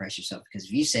want to underprice yourself, because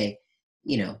if you say,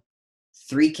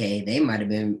 $3K, they might have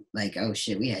been like, oh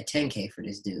shit, we had $10K for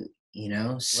this dude.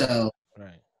 So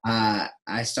right.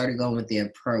 I started going with the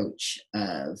approach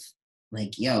of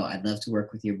like, yo, I'd love to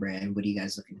work with your brand. What are you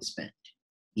guys looking to spend?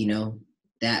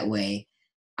 That way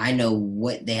I know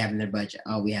what they have in their budget.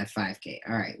 Oh, we have 5K.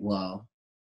 All right. Well,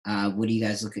 what do you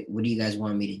guys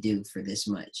want me to do for this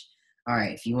much? All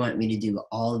right. If you want me to do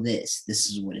all of this, this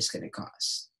is what it's going to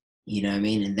cost. You know what I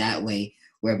mean? And that way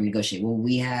we're able to negotiate. Well,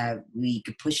 we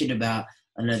could push it about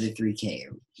another 3K.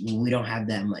 Or we don't have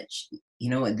that much. You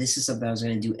know what? This is something I was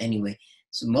going to do anyway.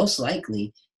 So most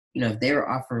likely, if they were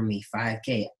offering me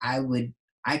 5K,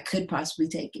 I could possibly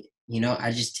take it.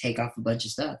 I just take off a bunch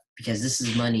of stuff because this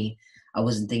is money I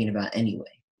wasn't thinking about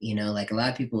anyway. Like a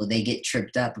lot of people, they get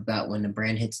tripped up about when the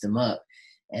brand hits them up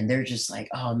and they're just like,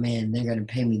 oh man, they're going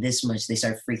to pay me this much. They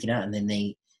start freaking out and then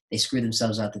they screw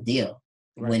themselves out the deal.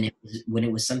 Right. When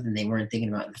it was something they weren't thinking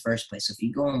about in the first place. So if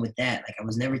you go on with that, like I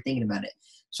was never thinking about it.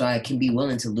 So I can be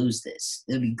willing to lose this.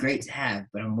 It'll be great to have,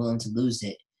 but I'm willing to lose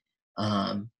it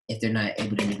if they're not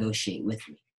able to negotiate with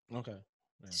me. Okay.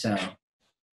 Yeah. So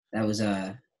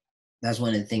that's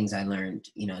one of the things I learned,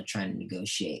 trying to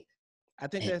negotiate. I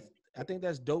think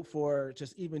that's dope for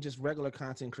just regular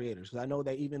content creators. Because I know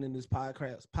that even in this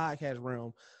podcast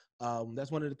realm,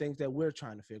 that's one of the things that we're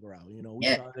trying to figure out.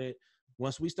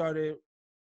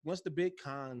 Once the big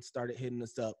cons started hitting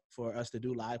us up for us to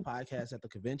do live podcasts at the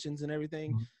conventions and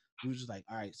everything, we was just like,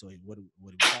 all right, so what do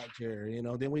we talk here? You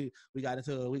know, then we got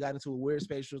into a weird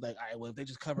space. It was like, all right, well, if they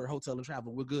just cover hotel and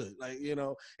travel, we're good. Like, you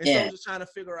know, and so just trying to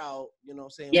figure out, you know what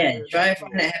I'm saying? Yeah, try and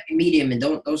find a happy medium and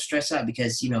don't stress out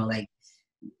because, you know, like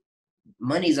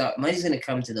money's gonna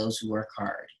come to those who work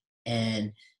hard.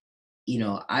 And, you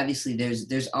know, obviously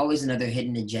there's always another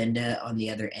hidden agenda on the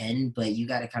other end, but you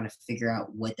gotta kind of figure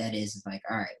out what that is. It's like,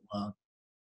 all right, well,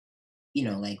 you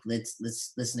know, like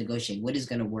let's negotiate what is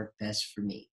going to work best for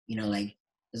me, you know, like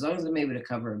as long as I'm able to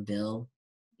cover a bill,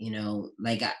 you know,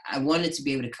 like I wanted to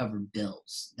be able to cover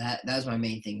bills. That was my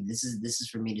main thing. This is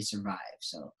for me to survive.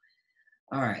 So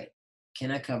all right,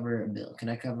 can I cover a bill? Can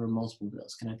I cover multiple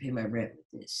bills? Can I pay my rent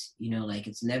with this? You know, like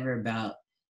it's never about,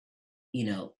 you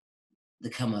know, the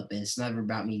come up, and it's never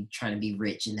about me trying to be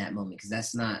rich in that moment, because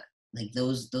that's not like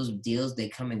those deals, they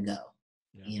come and go.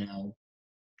 You know,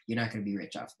 you're not going to be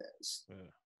rich off those.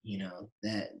 You know,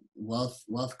 that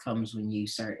wealth comes when you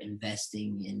start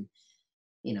investing in,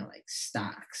 you know, like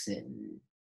stocks and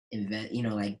you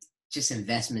know, like just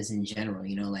investments in general,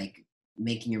 you know, like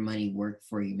making your money work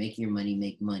for you, making your money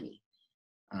make money.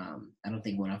 I don't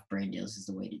think one-off brand deals is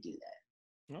the way to do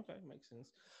that. Okay, makes sense.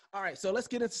 All right, so let's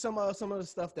get into some of the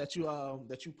stuff that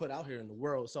you put out here in the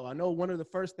world. So I know one of the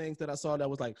first things that I saw that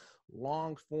was like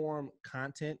long form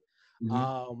content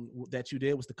that you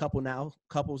did was the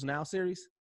Couples Now series.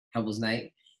 Couples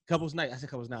Night. I said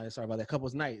Couples Now. Sorry about that.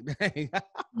 Couples Night.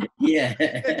 Yeah.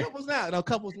 Couples Now. No,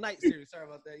 Couples Night series. Sorry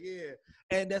about that. Yeah.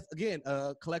 And that's again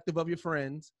a collective of your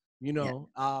friends. You know,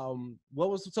 what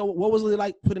was it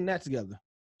like putting that together?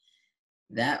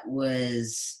 That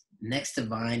was next to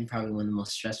Vine, probably one of the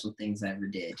most stressful things I ever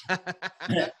did.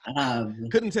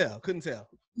 Couldn't tell.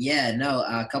 Yeah,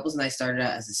 no. Couples Night started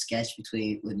out as a sketch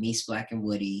with me, Splack, and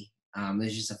Woody. It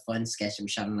was just a fun sketch that we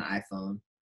shot on the iPhone,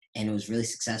 and it was really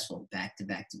successful, back to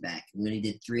back to back. We only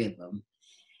did 3 of them,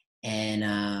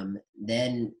 and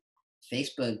then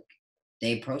Facebook,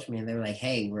 they approached me and they were like,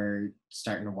 "Hey, we're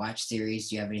starting a watch series.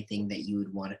 Do you have anything that you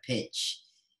would want to pitch?"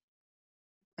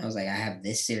 I was like, "I have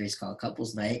this series called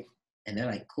Couples Night," and they're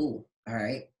like, "Cool, all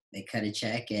right." They cut a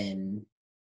check, and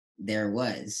there it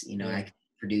was. You know, I could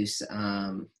produce.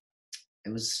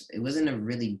 It wasn't a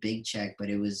really big check, but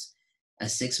it was a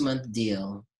 6-month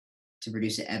deal to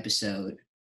produce an episode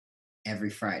every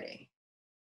Friday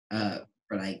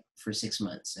for 6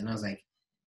 months. And I was like,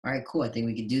 all right, cool. I think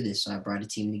we could do this. So I brought a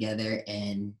team together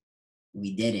and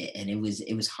we did it. And it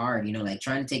was hard, you know, like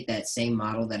trying to take that same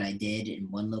model that I did in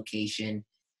one location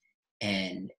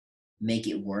and make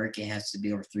it work. It has to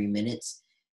be over 3 minutes.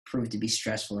 Proved to be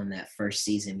stressful in that first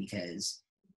season because,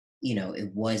 you know,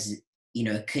 it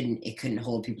couldn't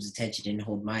hold people's attention, didn't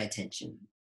hold my attention.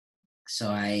 So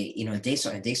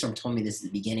Daystorm told me this at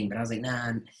the beginning, but I was like,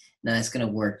 nah, it's going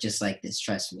to work just like this.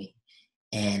 Trust me.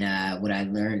 And what I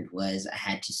learned was I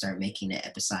had to start making it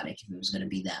episodic if it was going to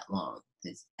be that long.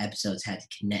 The episodes had to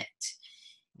connect.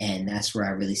 And that's where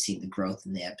I really see the growth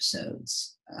in the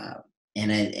episodes.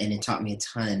 And it taught me a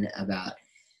ton about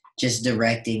just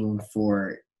directing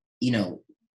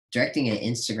directing an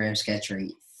Instagram sketch or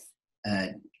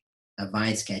a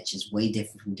Vine sketch is way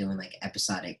different from doing like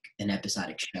an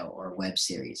episodic show or a web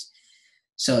series.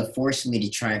 So it forced me to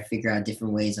try and figure out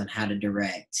different ways on how to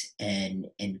direct and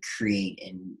create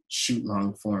and shoot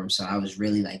long form. So I was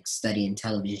really like studying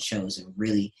television shows and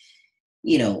really,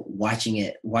 you know,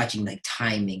 watching like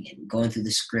timing and going through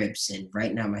the scripts and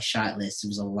writing out my shot list. It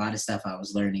was a lot of stuff I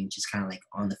was learning just kind of like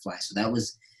on the fly. So that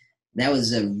was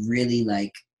a really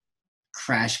like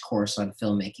crash course on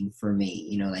filmmaking for me.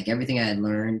 You know, like everything I had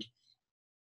learned,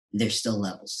 there's still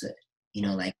levels to it. You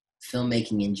know, like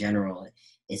filmmaking in general,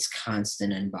 it's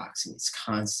constant unboxing, it's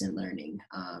constant learning.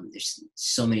 There's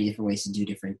so many different ways to do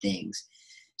different things.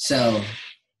 So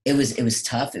it was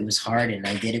tough, it was hard, and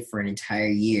I did it for an entire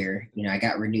year. You know, I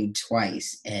got renewed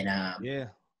twice, and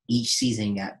each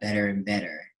season got better and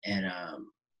better. And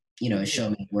you know, it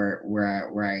showed me where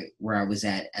I was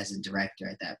at as a director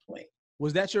at that point.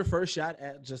 Was that your first shot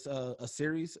at just a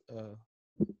series?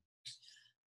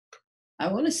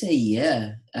 I want to say,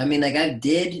 yeah. I mean, like I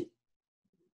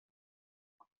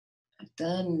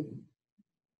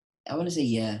want to say,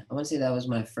 yeah. I want to say that was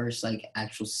my first like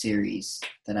actual series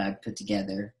that I put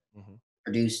together,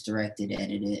 produced, directed,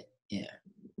 edited. Yeah.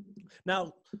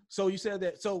 Now, so you said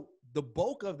that, so the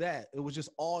bulk of that, it was just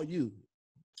all you.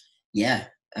 Yeah.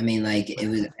 I mean, like it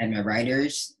was, and my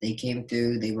writers, they came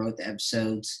through, they wrote the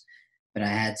episodes, but I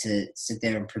had to sit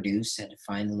there and produce, I had to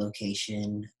find the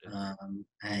location. I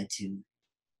had to,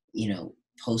 you know,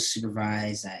 post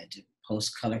supervise. I had to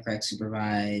post color correct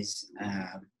supervise. I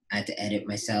had to edit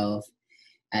myself.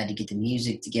 I had to get the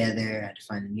music together. I had to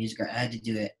find the music. I had to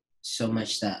do it so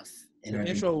much stuff. The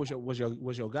intro was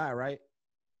your guy, right?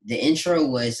 The intro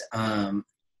was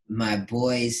my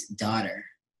boy's daughter.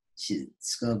 She's a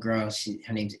school girl.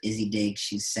 Her name's Izzy Diggs.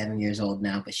 She's 7 years old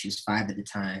now, but she was 5 at the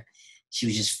time. She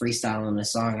was just freestyling a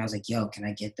song. I was like, yo, can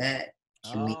I get that?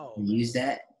 Can we use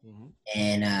that? Mm-hmm.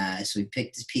 And so we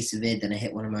picked this piece of it. Then I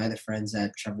hit one of my other friends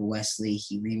up, Trevor Wesley.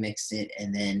 He remixed it.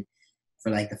 And then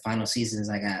for like the final seasons,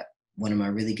 I got one of my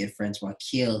really good friends,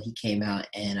 Wakil. He came out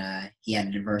and he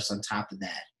added a verse on top of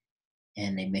that.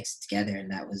 And they mixed it together,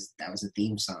 and that was a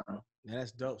theme song. Yeah,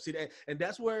 that's dope. See that, and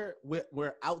that's where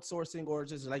outsourcing or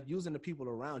just like using the people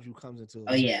around you comes into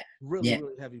really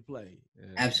heavy play.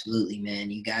 Yeah. Absolutely,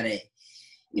 man. You got to,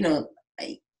 you know,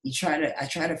 I try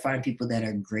to find people that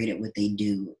are great at what they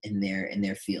do in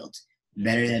their fields,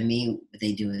 better than me what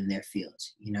they do in their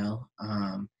fields. You know,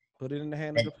 put it in the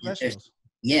hand of the professionals.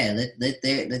 Yeah,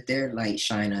 let their light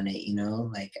shine on it. You know,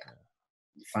 like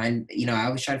I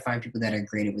always try to find people that are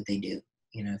great at what they do.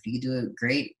 You know, if you do it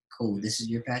great, cool. This is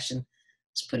your passion.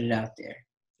 Let's put it out there.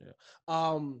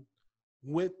 Yeah.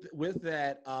 With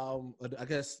that, I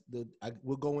guess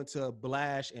we'll go into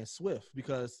Blash and Swift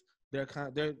because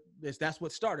that's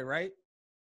what started, right?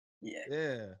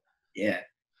 Yeah.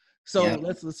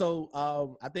 So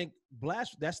I think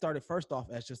Blash that started first off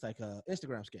as just like a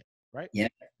Instagram sketch, right? Yeah,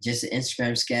 just an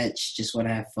Instagram sketch. Just want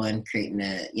to have fun creating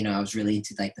that. You know, I was really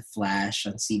into like the Flash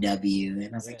on CW,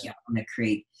 and I was like, yeah, I'm gonna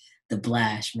create the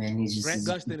Blash, man. He's just Grant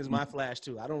Gustin is my Flash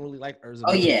too. I don't really like Urza.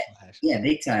 Oh yeah, Flash. Yeah,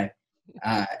 big time.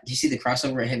 Do you see the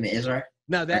crossover of him and Israel?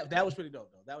 No, that was pretty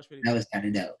dope though. That was kind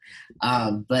of dope.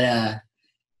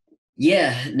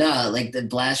 Like the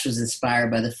Blash was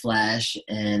inspired by the Flash,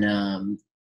 and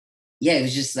it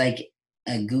was just like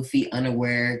a goofy,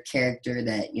 unaware character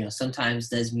that, you know, sometimes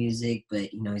does music,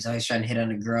 but, you know, he's always trying to hit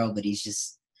on a girl, but he's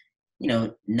just, you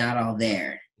know, not all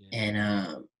there. Yeah.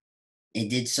 And it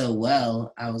did so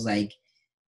well. I was like,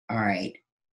 all right,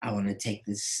 I want to take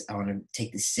this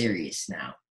serious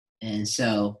now. And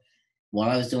so while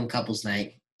I was doing couples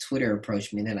night, Twitter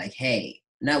approached me and they're like, hey,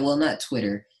 not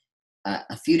Twitter.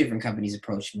 A few different companies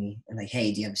approached me and like,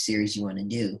 hey, do you have a series you want to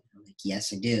do? I'm like,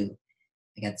 yes, I do.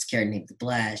 I got this character named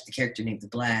the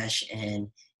Blash, and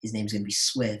his name's going to be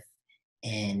Swift.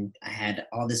 And I had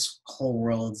all this whole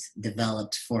world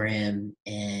developed for him,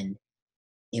 and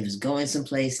it was going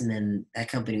someplace, and then that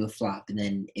company would flop, and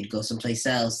then it'd go someplace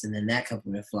else, and then that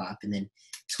company would flop. And then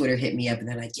Twitter hit me up, and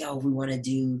they're like, yo, we want to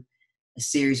do a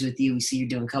series with you. We see you're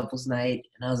doing couples night.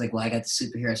 And I was like, well, I got the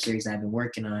superhero series I've been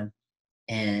working on.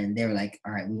 And they were like,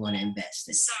 all right, we want to invest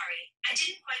in it. Sorry, I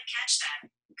didn't quite catch that.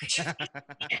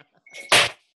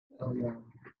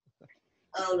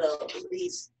 Oh no,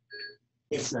 please.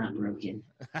 It's not broken.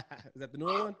 Is that the new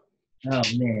one? Oh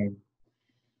man.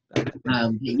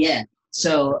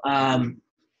 So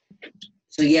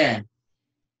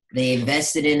they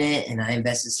invested in it, and I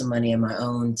invested some money on my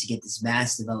own to get this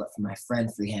mask developed for my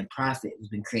friend Freehand Prophet, who's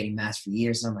been creating masks for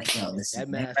years. And I'm like, yo,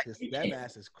 listen, that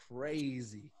mask is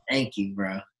crazy. Thank you,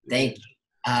 bro. Thank you.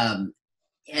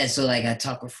 So like I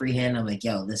talked with Freehand. I'm like,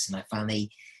 yo, listen,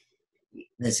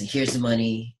 here's the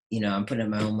money. You know, I'm putting up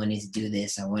my own money to do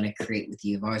this. I want to create with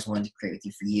you. I've always wanted to create with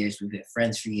you for years. We've been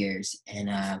friends for years. And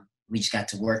we just got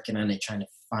to working on it, trying to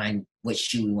find what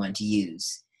shoe we want to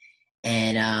use.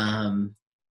 And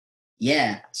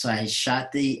so I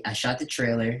shot the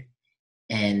trailer,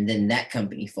 and then that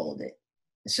company folded.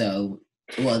 So,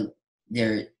 well,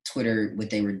 their Twitter, what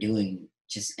they were doing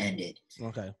just ended.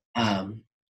 Okay.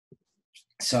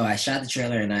 So I shot the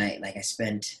trailer, and I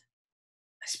spent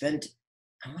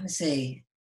I want to say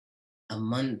a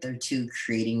month or two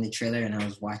creating the trailer, and I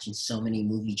was watching so many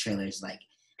movie trailers, like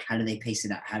how do they pace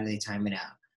it out? How do they time it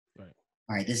out? Right.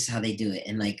 All right, this is how they do it.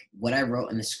 And like what I wrote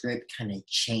in the script kind of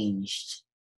changed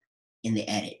in the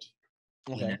edit.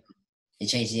 Okay. You know? It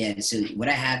changed the edit. So what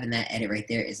I have in that edit right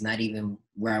there is not even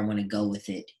where I want to go with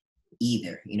it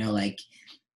either. You know, like,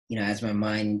 you know, as my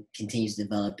mind continues to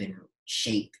develop and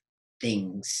shape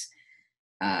things,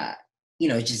 you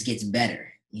know, it just gets better.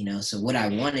 You know, so what I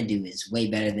want to do is way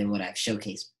better than what I've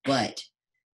showcased. But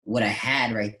what I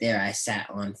had right there, I sat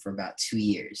on for about 2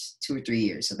 or 3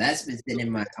 years. So that's been sitting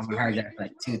on my hard drive for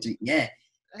like 2 or 3. Yeah.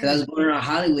 Because I was going around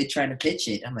Hollywood trying to pitch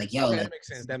it. I'm like, yo, okay, like, that makes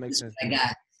sense. That makes sense. I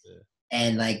got. Yeah.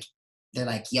 And like, they're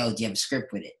like, yo, do you have a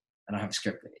script with it? I don't have a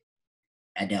script with it.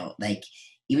 I don't. Like,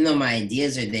 even though my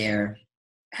ideas are there,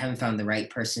 I haven't found the right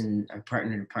person or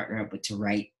partner to partner up with to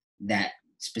write that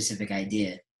specific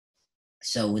idea.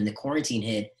 So when the quarantine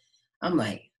hit, I'm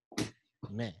like,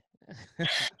 man,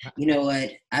 you know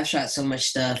what? I've shot so much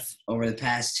stuff over the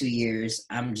past 2 years.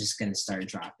 I'm just going to start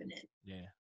dropping it. Yeah.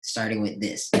 Starting with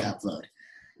this upload.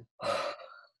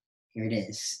 Here it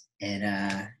is.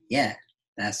 And yeah,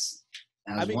 that was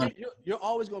one. You're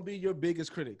always going to be your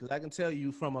biggest critic, because I can tell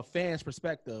you from a fan's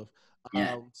perspective,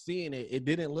 seeing it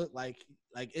didn't look like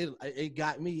it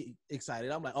got me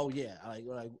excited. I'm like, oh yeah,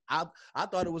 like I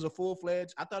thought it was a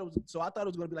full-fledged. I thought it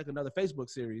was going to be like another Facebook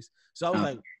series. So I was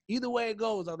like, either way it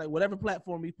goes, I was like, whatever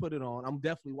platform he put it on, I'm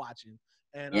definitely watching.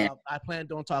 And I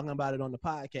planned on talking about it on the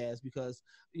podcast because,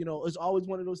 it's always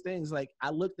one of those things. Like, I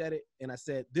looked at it and I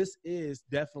said, this is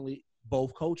definitely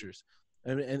both cultures.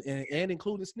 And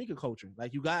including sneaker culture.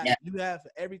 Like, you have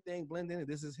everything blended in.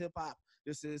 This is hip hop.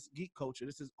 This is geek culture.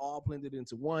 This is all blended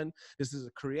into one. This is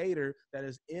a creator that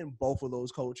is in both of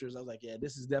those cultures. I was like, yeah,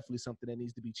 this is definitely something that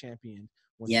needs to be championed.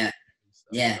 No,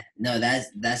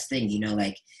 that's the thing.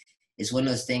 Like, it's one of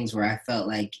those things where I felt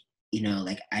like,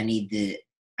 like I need the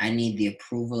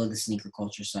approval of the sneaker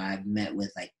culture. So I've met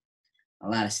with like a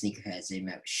lot of sneakerheads. I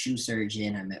met with Shoe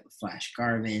Surgeon. I met with Flash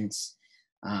Garments.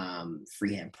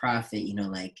 Freehand Profit,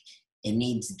 like it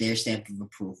needs their stamp of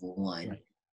approval, one.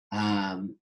 Right.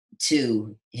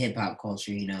 Two, hip hop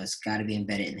culture, it's got to be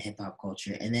embedded in hip hop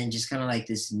culture, and then just kind of like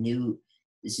this new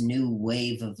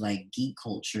wave of like geek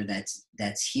culture that's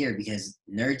here, because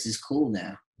nerds is cool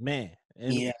now, man.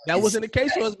 And that wasn't the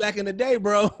case for us back in the day,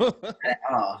 bro. At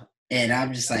all. And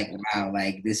I'm just like, wow,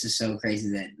 like this is so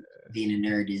crazy that being a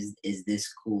nerd is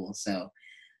this cool. So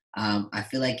I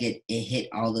feel like it hit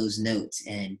all those notes,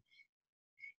 and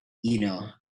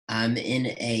I'm in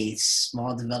a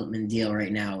small development deal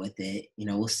right now with it.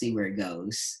 We'll see where it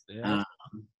goes. Yeah.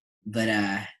 But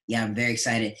I'm very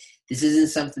excited. This isn't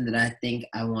something that I think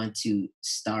I want to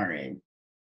star in.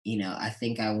 I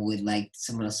think I would like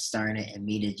someone else to star in it and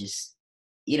me to just,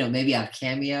 maybe I'll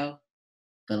cameo,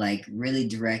 but like really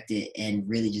direct it and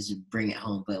really just bring it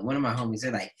home. But one of my homies,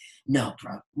 they're like, no,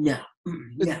 bro, no.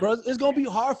 Bro, it's gonna be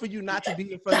hard for you not to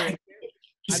be in front of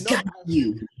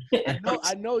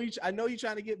I know you're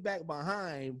trying to get back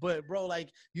behind, but bro, like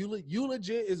you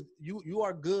legit is you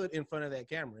are good in front of that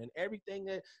camera, and everything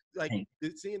that like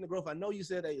seeing the growth. I know you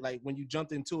said that like when you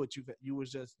jumped into it, you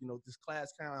was just this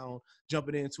class clown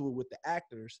jumping into it with the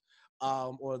actors,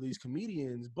 or these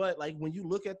comedians. But like when you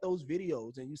look at those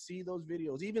videos and you see those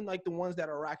videos, even like the ones that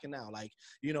are rocking now, like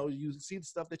you see the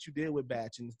stuff that you did with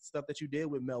Batch and stuff that you did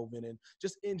with Melvin, and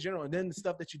just in general, and then the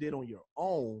stuff that you did on your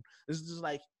own. This is just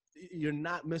like you're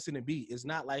not missing a beat. It's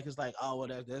not like it's like, oh, well,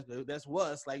 that's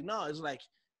what's like. No, it's like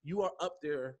you are up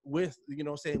there with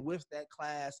with that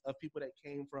class of people that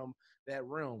came from that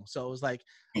realm. So it's like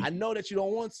I know that you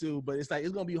don't want to, but it's like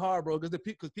it's gonna be hard, bro, because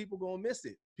people gonna miss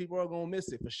it. People are gonna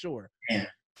miss it for sure. Yeah,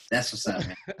 that's what's up,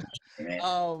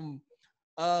 man.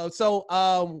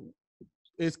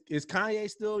 Is Kanye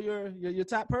still your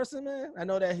top person, man? I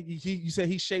know that you said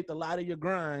he shaped a lot of your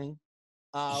grind.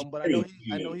 But I know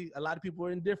a lot of people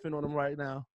are indifferent on him right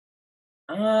now.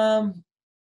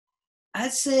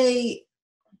 I'd say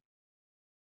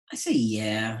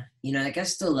yeah. Like I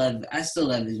still love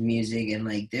his music, and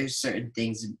like there's certain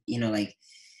things, like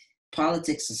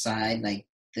politics aside, like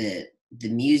the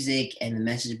music and the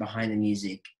message behind the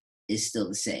music is still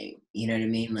the same. You know what I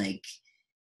mean? Like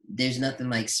there's nothing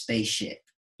like Spaceship.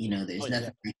 There's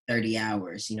nothing like 30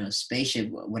 hours.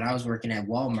 Spaceship, when I was working at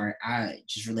Walmart, I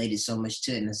just related so much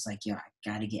to it. And it's like, yo, I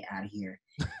got to get out of here.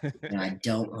 I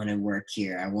don't want to work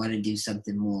here. I want to do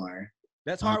something more.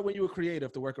 That's hard when you were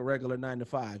creative to work a regular 9 to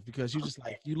 5, because you just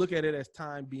like, you look at it as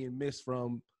time being missed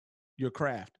from your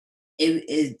craft.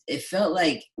 It felt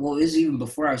like, well, it was even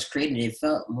before I was creating it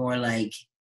felt more like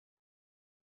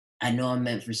I know I'm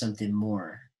meant for something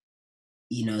more,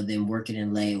 than working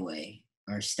in layaway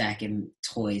or stacking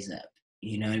toys up,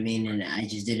 you know what I mean? And I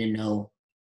just didn't know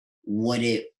what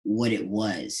it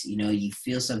was. You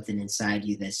feel something inside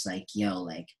you that's like, yo,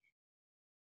 like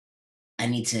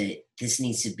this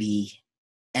needs to be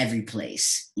every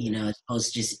place, as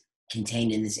opposed to just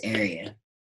contained in this area.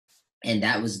 And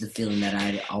that was the feeling that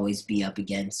I'd always be up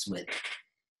against with,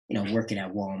 working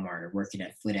at Walmart or working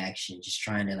at Foot Action, just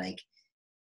trying to like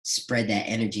spread that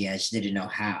energy. I just didn't know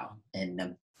how. And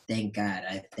I thank God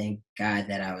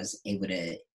that I was able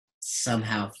to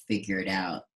somehow figure it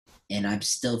out. And I'm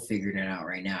still figuring it out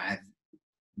right now. I've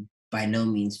by no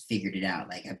means figured it out.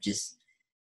 Like I'm just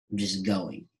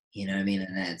going, you know what I mean?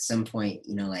 And at some point,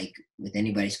 like with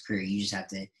anybody's career, you just have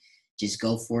to just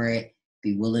go for it,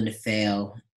 be willing to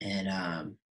fail. And,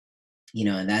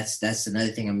 and that's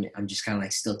another thing I'm just kind of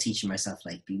like still teaching myself,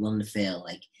 like be willing to fail.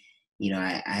 Like,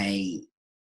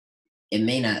 it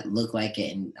may not look like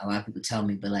it, and a lot of people tell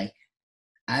me, but like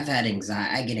I've had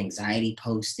anxiety. I get anxiety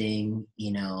posting,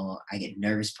 I get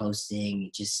nervous posting,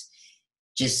 just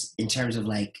in terms of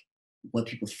like what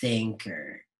people think,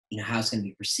 or how it's going to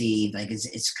be perceived. Like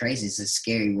it's crazy. It's a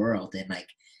scary world. And like,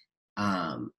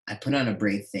 I put on a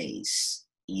brave face,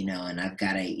 and I've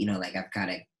got to, I've got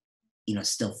to,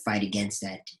 still fight against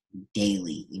that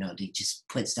daily, to just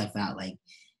put stuff out like,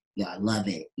 I love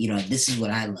it. This is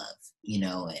what I love,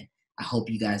 and I hope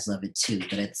you guys love it too.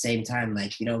 But at the same time,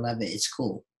 like, you don't love it, it's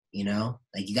cool,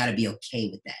 like you got to be okay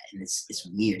with that. And it's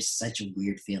weird. It's such a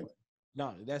weird feeling.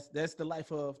 No, that's the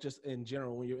life of just in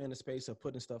general when you're in a space of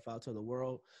putting stuff out to the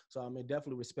world. So I mean,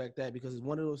 definitely respect that because it's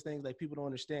one of those things like people don't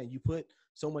understand. You put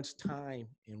so much time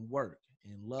and work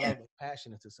and love and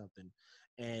passion into something,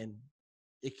 and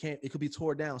it could be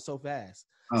torn down so fast.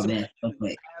 Oh so man,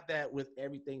 you have that with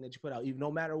everything that you put out, even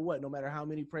no matter what, no matter how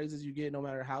many praises you get, no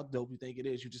matter how dope you think it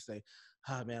is, you just say,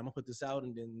 man, I'm gonna put this out,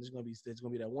 and then there's gonna be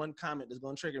that one comment that's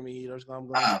gonna trigger me, and I'm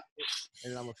gonna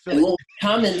feel it. Well,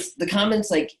 the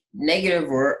comments like negative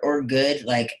or good,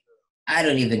 like I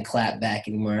don't even clap back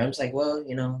anymore. I'm just like, well,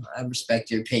 I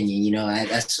respect your opinion.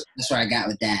 That's where I got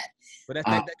with that. But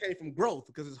that came from growth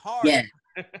because it's hard. Yeah.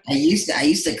 I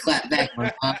used to clap back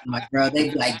when my girl,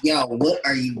 they'd be like, yo, what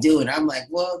are you doing? I'm like,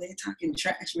 well, they're talking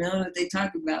trash, man. I don't know what they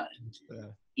talk about.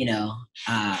 Yeah.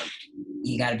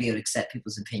 You got to be able to accept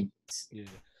people's opinions. Yeah.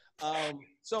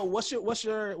 So what's your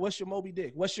Moby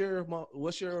Dick? What's your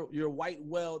white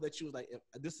whale that you was like,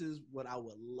 this is what I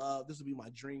would love. This would be my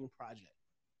dream project.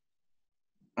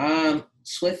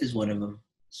 Swift is one of them.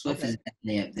 Swift is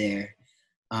definitely up there.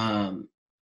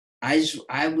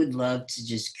 I would love to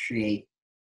just create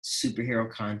superhero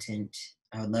content.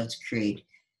 I would love to create.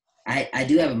 I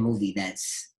do have a movie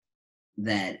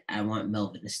that I want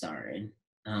Melvin to star in,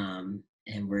 and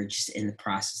we're just in the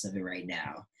process of it right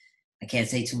now. I can't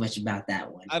say too much about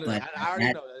that one. I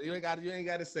already know that. You ain't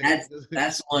got to say.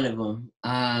 That's one of them.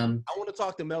 I want to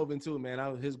talk to Melvin too,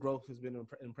 man. His growth has been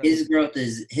impressive.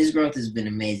 His growth has been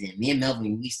amazing. Me and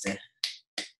Melvin, we used to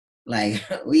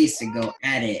go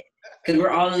at it. Because we're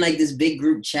all in like this big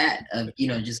group chat of,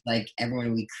 just like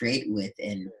everyone we create with.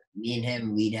 And me and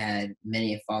him, we'd had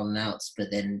many fallen outs,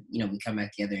 but then, we come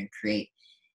back together and create.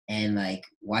 And like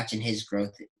watching his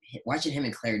growth, watching him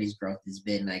and Clarity's growth has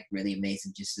been like really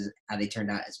amazing. Just how they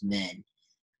turned out as men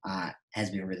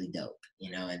has been really dope,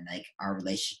 and like our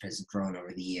relationship has grown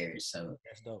over the years. So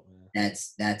that's dope, man.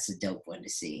 That's a dope one to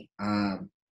see.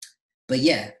 But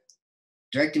yeah.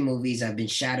 Directing movies, I've been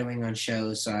shadowing on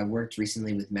shows. So I worked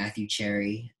recently with Matthew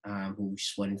Cherry, who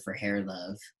just won for Hair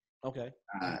Love. Okay.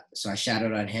 So I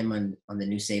shadowed on him on the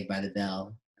new Saved by the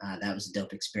Bell. That was a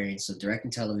dope experience. So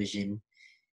directing television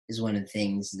is one of the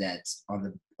things that's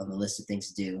on the list of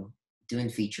things to do. Doing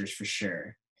features for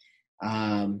sure.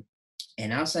 And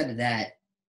outside of that,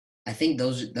 I think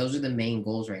those are the main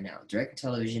goals right now. Directing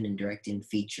television and directing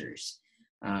features.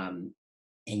 And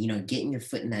getting your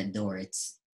foot in that door.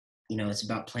 It's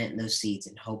about planting those seeds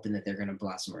and hoping that they're going to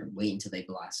blossom or wait until they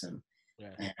blossom. Yeah.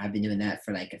 And I've been doing that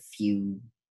for like a few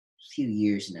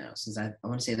years now, since I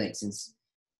want to say like since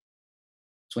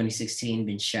 2016,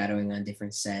 been shadowing on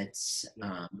different sets,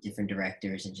 different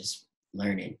directors, and just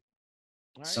learning.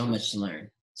 Right. So much to learn.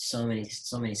 So many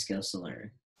skills to learn.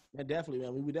 Yeah, definitely,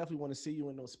 man. We definitely want to see you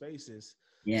in those spaces.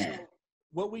 Yeah. So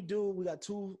what we do, we got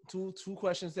two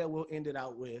questions that we'll end it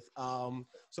out with.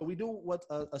 So we do what's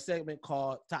a segment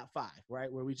called Top 5, right?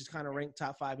 Where we just kind of rank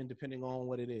top 5 and depending on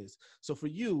what it is. So for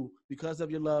you, because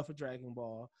of your love for Dragon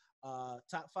Ball,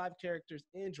 top 5 characters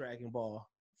in Dragon Ball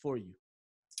for you.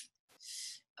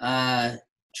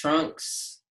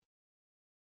 Trunks.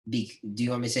 Do you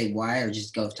want me to say why or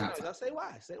just go top 5? Say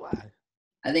why. Say why.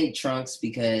 I think Trunks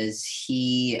because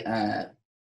he's the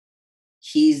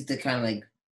kind of like,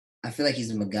 I feel like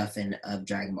he's the MacGuffin of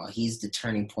Dragon Ball. He's the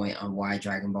turning point on why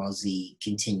Dragon Ball Z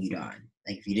continued on.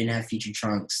 Like, if you didn't have Future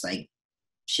Trunks, like,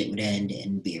 shit would end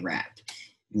and be a wrap.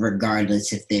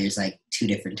 Regardless if there's, like, 2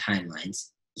 different timelines.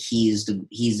 He's the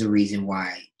reason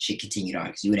why shit continued on.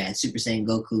 Because you would have had Super Saiyan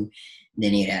Goku,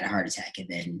 then he'd had a heart attack, and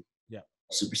then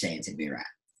Super Saiyans would be a wrap.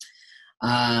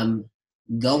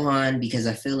 Gohan, because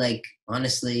I feel like,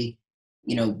 honestly,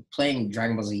 playing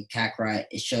Dragon Ball Z Kakarot,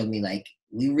 it showed me, like,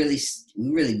 we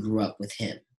really grew up with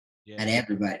him. At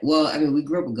everybody. Well, I mean, we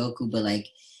grew up with Goku, but like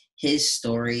his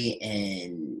story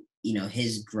and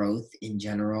his growth in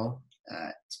general,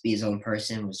 to be his own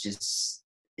person was just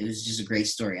a great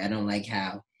story. I don't like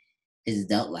how his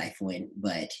adult life went,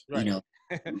 but that's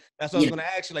what I was gonna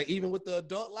ask you. Like, even with the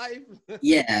adult life.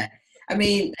 Yeah, I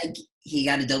mean, like, he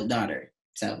got a dope daughter,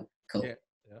 so cool.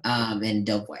 And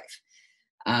dope wife.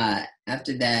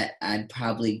 After that, I'd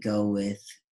probably go with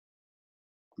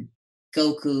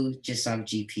Goku, just off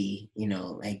GP,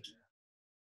 like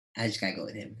I just gotta go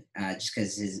with him, just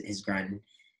because his grind.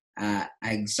 I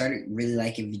started really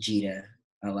liking Vegeta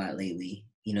a lot lately.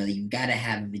 You know, you got to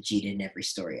have Vegeta in every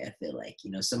story. I feel like, you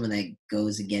know, someone that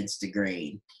goes against the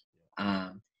grain,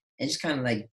 and just kind of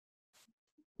like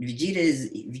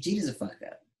Vegeta's a fuck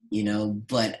up, you know,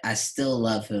 but I still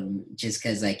love him just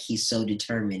because like he's so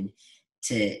determined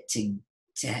to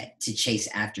chase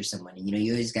after someone. You know,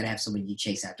 you always gotta have someone you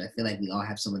chase after. I feel like we all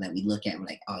have someone that we look at and we're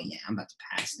like, oh yeah, I'm about to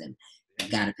pass them. I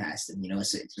gotta pass them. You know,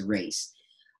 it's a race.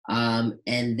 And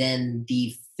then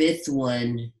the fifth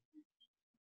one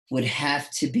would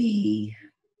have to be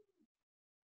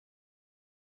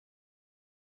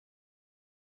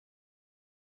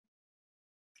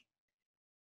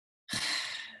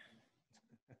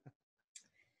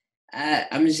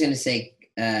I'm just gonna say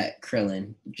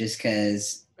Krillin, just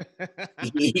because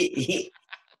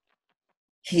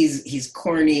he's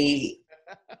corny,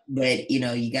 but you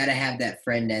know you gotta have that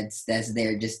friend that's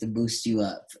there just to boost you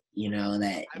up. You know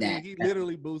I mean, he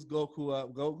literally boosts Goku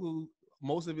up. Goku,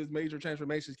 most of his major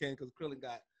transformations came because Krillin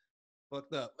got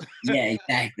fucked up. Yeah,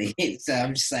 exactly. So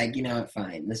I'm just like, you know what,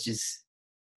 fine. Let's just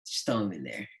throw him in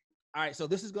there. All right, so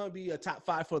this is going to be a top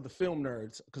 5 for the film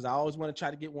nerds because I always want to try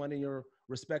to get one in your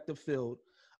respective field.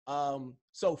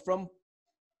 So from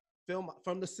the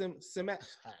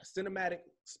cinematic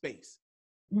space,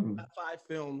 5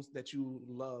 films that you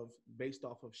love based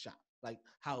off of shot, like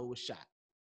how it was shot.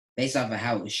 Based off of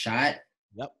how it was shot.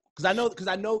 Yep. Because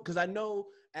I know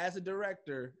as a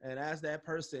director and as that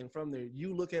person from there,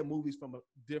 you look at movies from a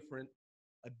different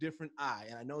eye,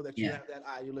 and I know that you have that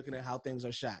eye. You're looking at how things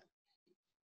are shot.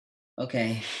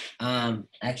 Okay. I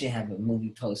actually have a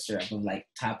movie poster of like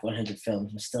top 100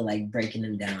 films. I'm still like breaking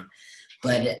them down.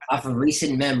 But off of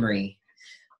recent memory,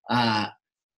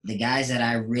 the guys that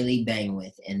I really bang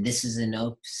with, and this is in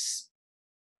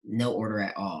no order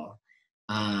at all.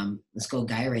 Let's go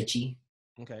Guy Ritchie.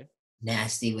 Okay.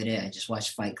 Nasty with it. I just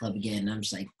watched Fight Club again. And I'm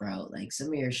just like, bro, like some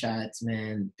of your shots,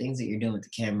 man, things that you're doing with the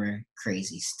camera,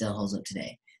 crazy. Still holds up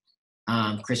today.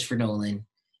 Christopher Nolan.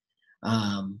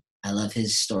 I love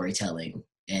his storytelling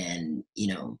and,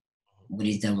 you know, what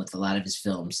he's done with a lot of his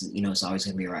films, you know, it's always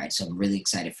going to be a ride. So I'm really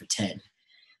excited for 10.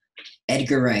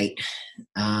 Edgar Wright.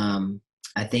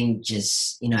 I think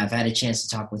just, you know, I've had a chance to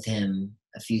talk with him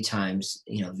a few times,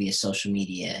 you know, via social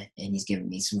media, and he's given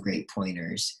me some great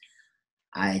pointers.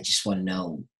 I just want to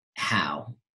know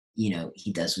how, you know,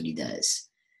 he does what he does.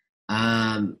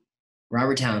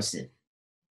 Robert Townsend.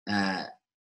 I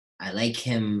like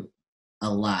him a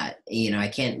lot. You know, I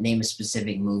can't name a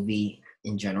specific movie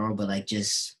in general, but like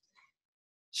just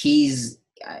he's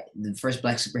the first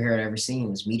Black superhero I'd ever seen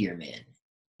was Meteor Man.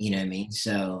 You know what I mean?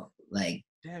 So like,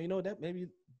 damn, you know that maybe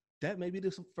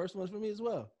the first one for me as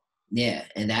well. Yeah,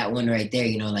 and that one right there,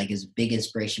 you know, like is a big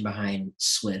inspiration behind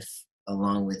Swift,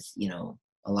 along with, you know,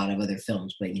 a lot of other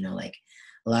films. But you know, like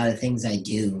a lot of things I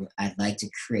do, I'd like to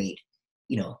create,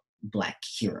 you know, Black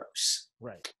heroes.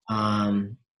 Right.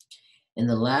 And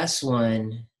the last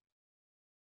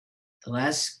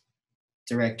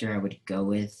director I would go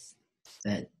with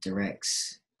that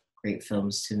directs great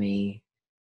films to me.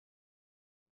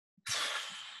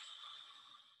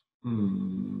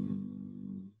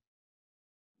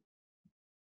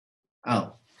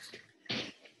 Oh,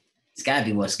 it's gotta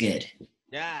be What's Good.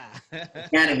 Yeah.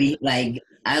 Gotta be like,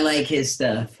 I like his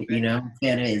stuff, you know. I'm a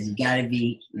fan of his. You gotta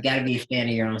be a fan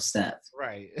of your own stuff.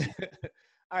 Right.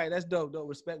 All right, that's dope.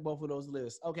 Respect both of those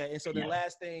lists. Okay, and so the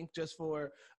last thing, just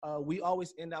for we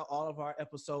always end out all of our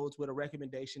episodes with a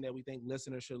recommendation that we think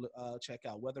listeners should check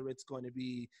out, whether it's going to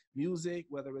be music,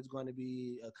 whether it's going to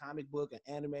be a comic book, an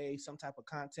anime, some type of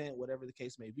content, whatever the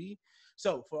case may be.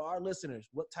 So for our listeners,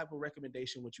 what type of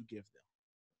recommendation would you give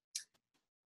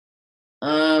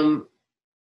them?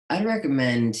 I'd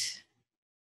recommend,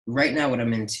 right now what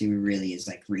I'm into really is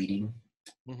like reading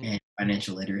and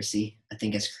financial literacy. I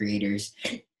think as creators,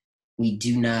 we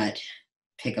do not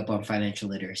pick up on financial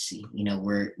literacy. You know,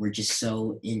 we're just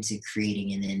so into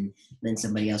creating, and then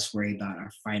somebody else worry about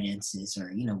our finances,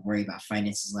 or, you know, worry about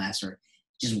finances last, or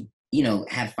just, you know,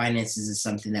 have finances as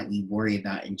something that we worry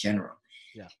about in general.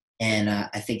 Yeah. And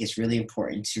I think it's really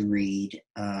important to read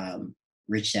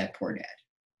Rich Dad Poor Dad.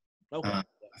 Okay. I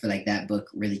feel like that book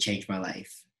really changed my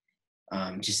life.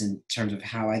 Just in terms of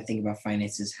how I think about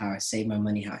finances, how I save my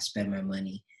money, how I spend my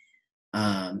money.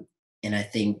 And I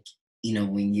think, you know,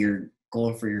 when you're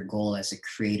going for your goal as a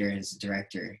creator, as a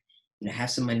director, you know,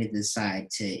 have some money to the side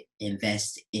to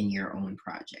invest in your own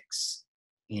projects.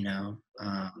 You know,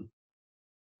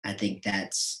 I think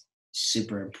that's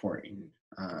super important,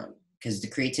 because the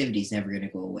creativity is never going to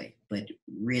go away. But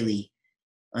really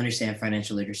understand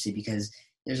financial literacy, because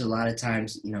there's a lot of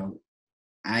times, you know,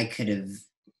 I could have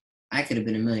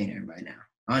been a millionaire by now,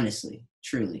 honestly,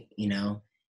 truly, you know,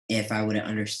 if I would have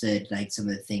understood like some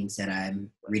of the things that I'm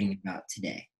reading about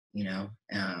today, you know.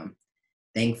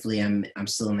 Thankfully I'm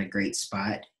still in a great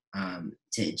spot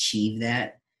to achieve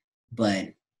that.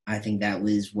 But I think that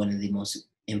was one of the most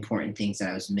important things that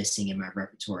I was missing in my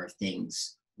repertoire of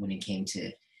things when it came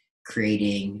to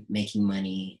creating, making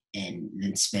money, and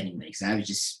then spending money.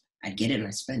 Because I get it and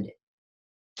I spend it.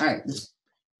 All right,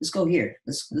 let's go here.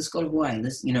 Let's go to Hawaii.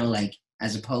 Let's, you know, like,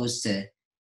 as opposed to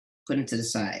putting to the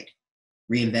side,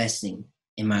 reinvesting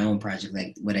in my own project,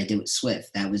 like what I did with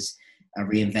Swift. That was a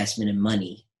reinvestment in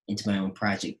money into my own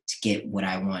project to get what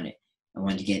I wanted. I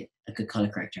wanted to get a good color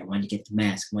corrector. I wanted to get the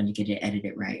mask. I wanted to get it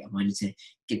edited right. I wanted to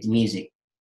get the music.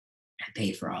 I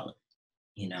paid for all of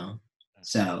it, you know?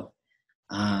 So,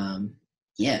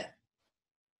 yeah,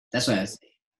 that's what I was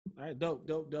saying. All right, dope.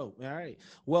 All right.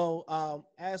 Well,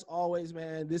 as always,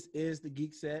 man, this is the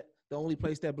Geek Set, the only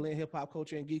place that blend hip hop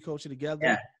culture and geek culture together.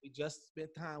 Yeah. We just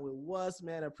spent time with Was,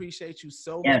 man. I appreciate you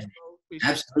so Yeah, much, bro. Appreciate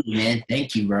absolutely, man.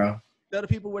 Thank you, bro. Tell the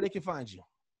people where they can find you.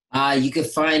 You can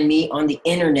find me on the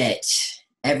internet,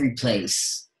 every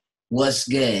place. What's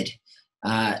good?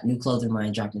 New clothing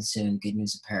line dropping soon. Good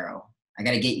News Apparel. I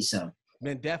gotta get you some.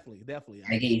 Man, definitely.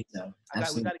 I get you some.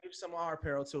 We got to give you some of our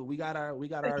apparel too. We got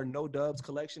our No Dubs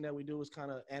collection that we do. It's kind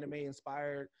of anime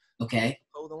inspired. Okay.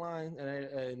 Clothing line,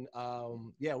 and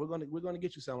yeah, we're gonna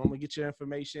get you some. I'm gonna get your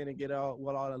information and get all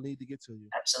I need to get to you.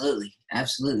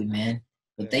 Absolutely, man.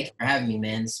 But thank you for having me,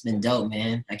 man. It's been dope,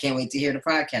 man. I can't wait to hear the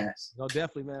podcast. No,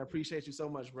 definitely, man. I appreciate you so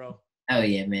much, bro. Oh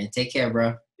yeah, man. Take care,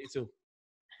 bro. You too.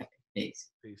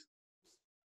 Peace. Peace.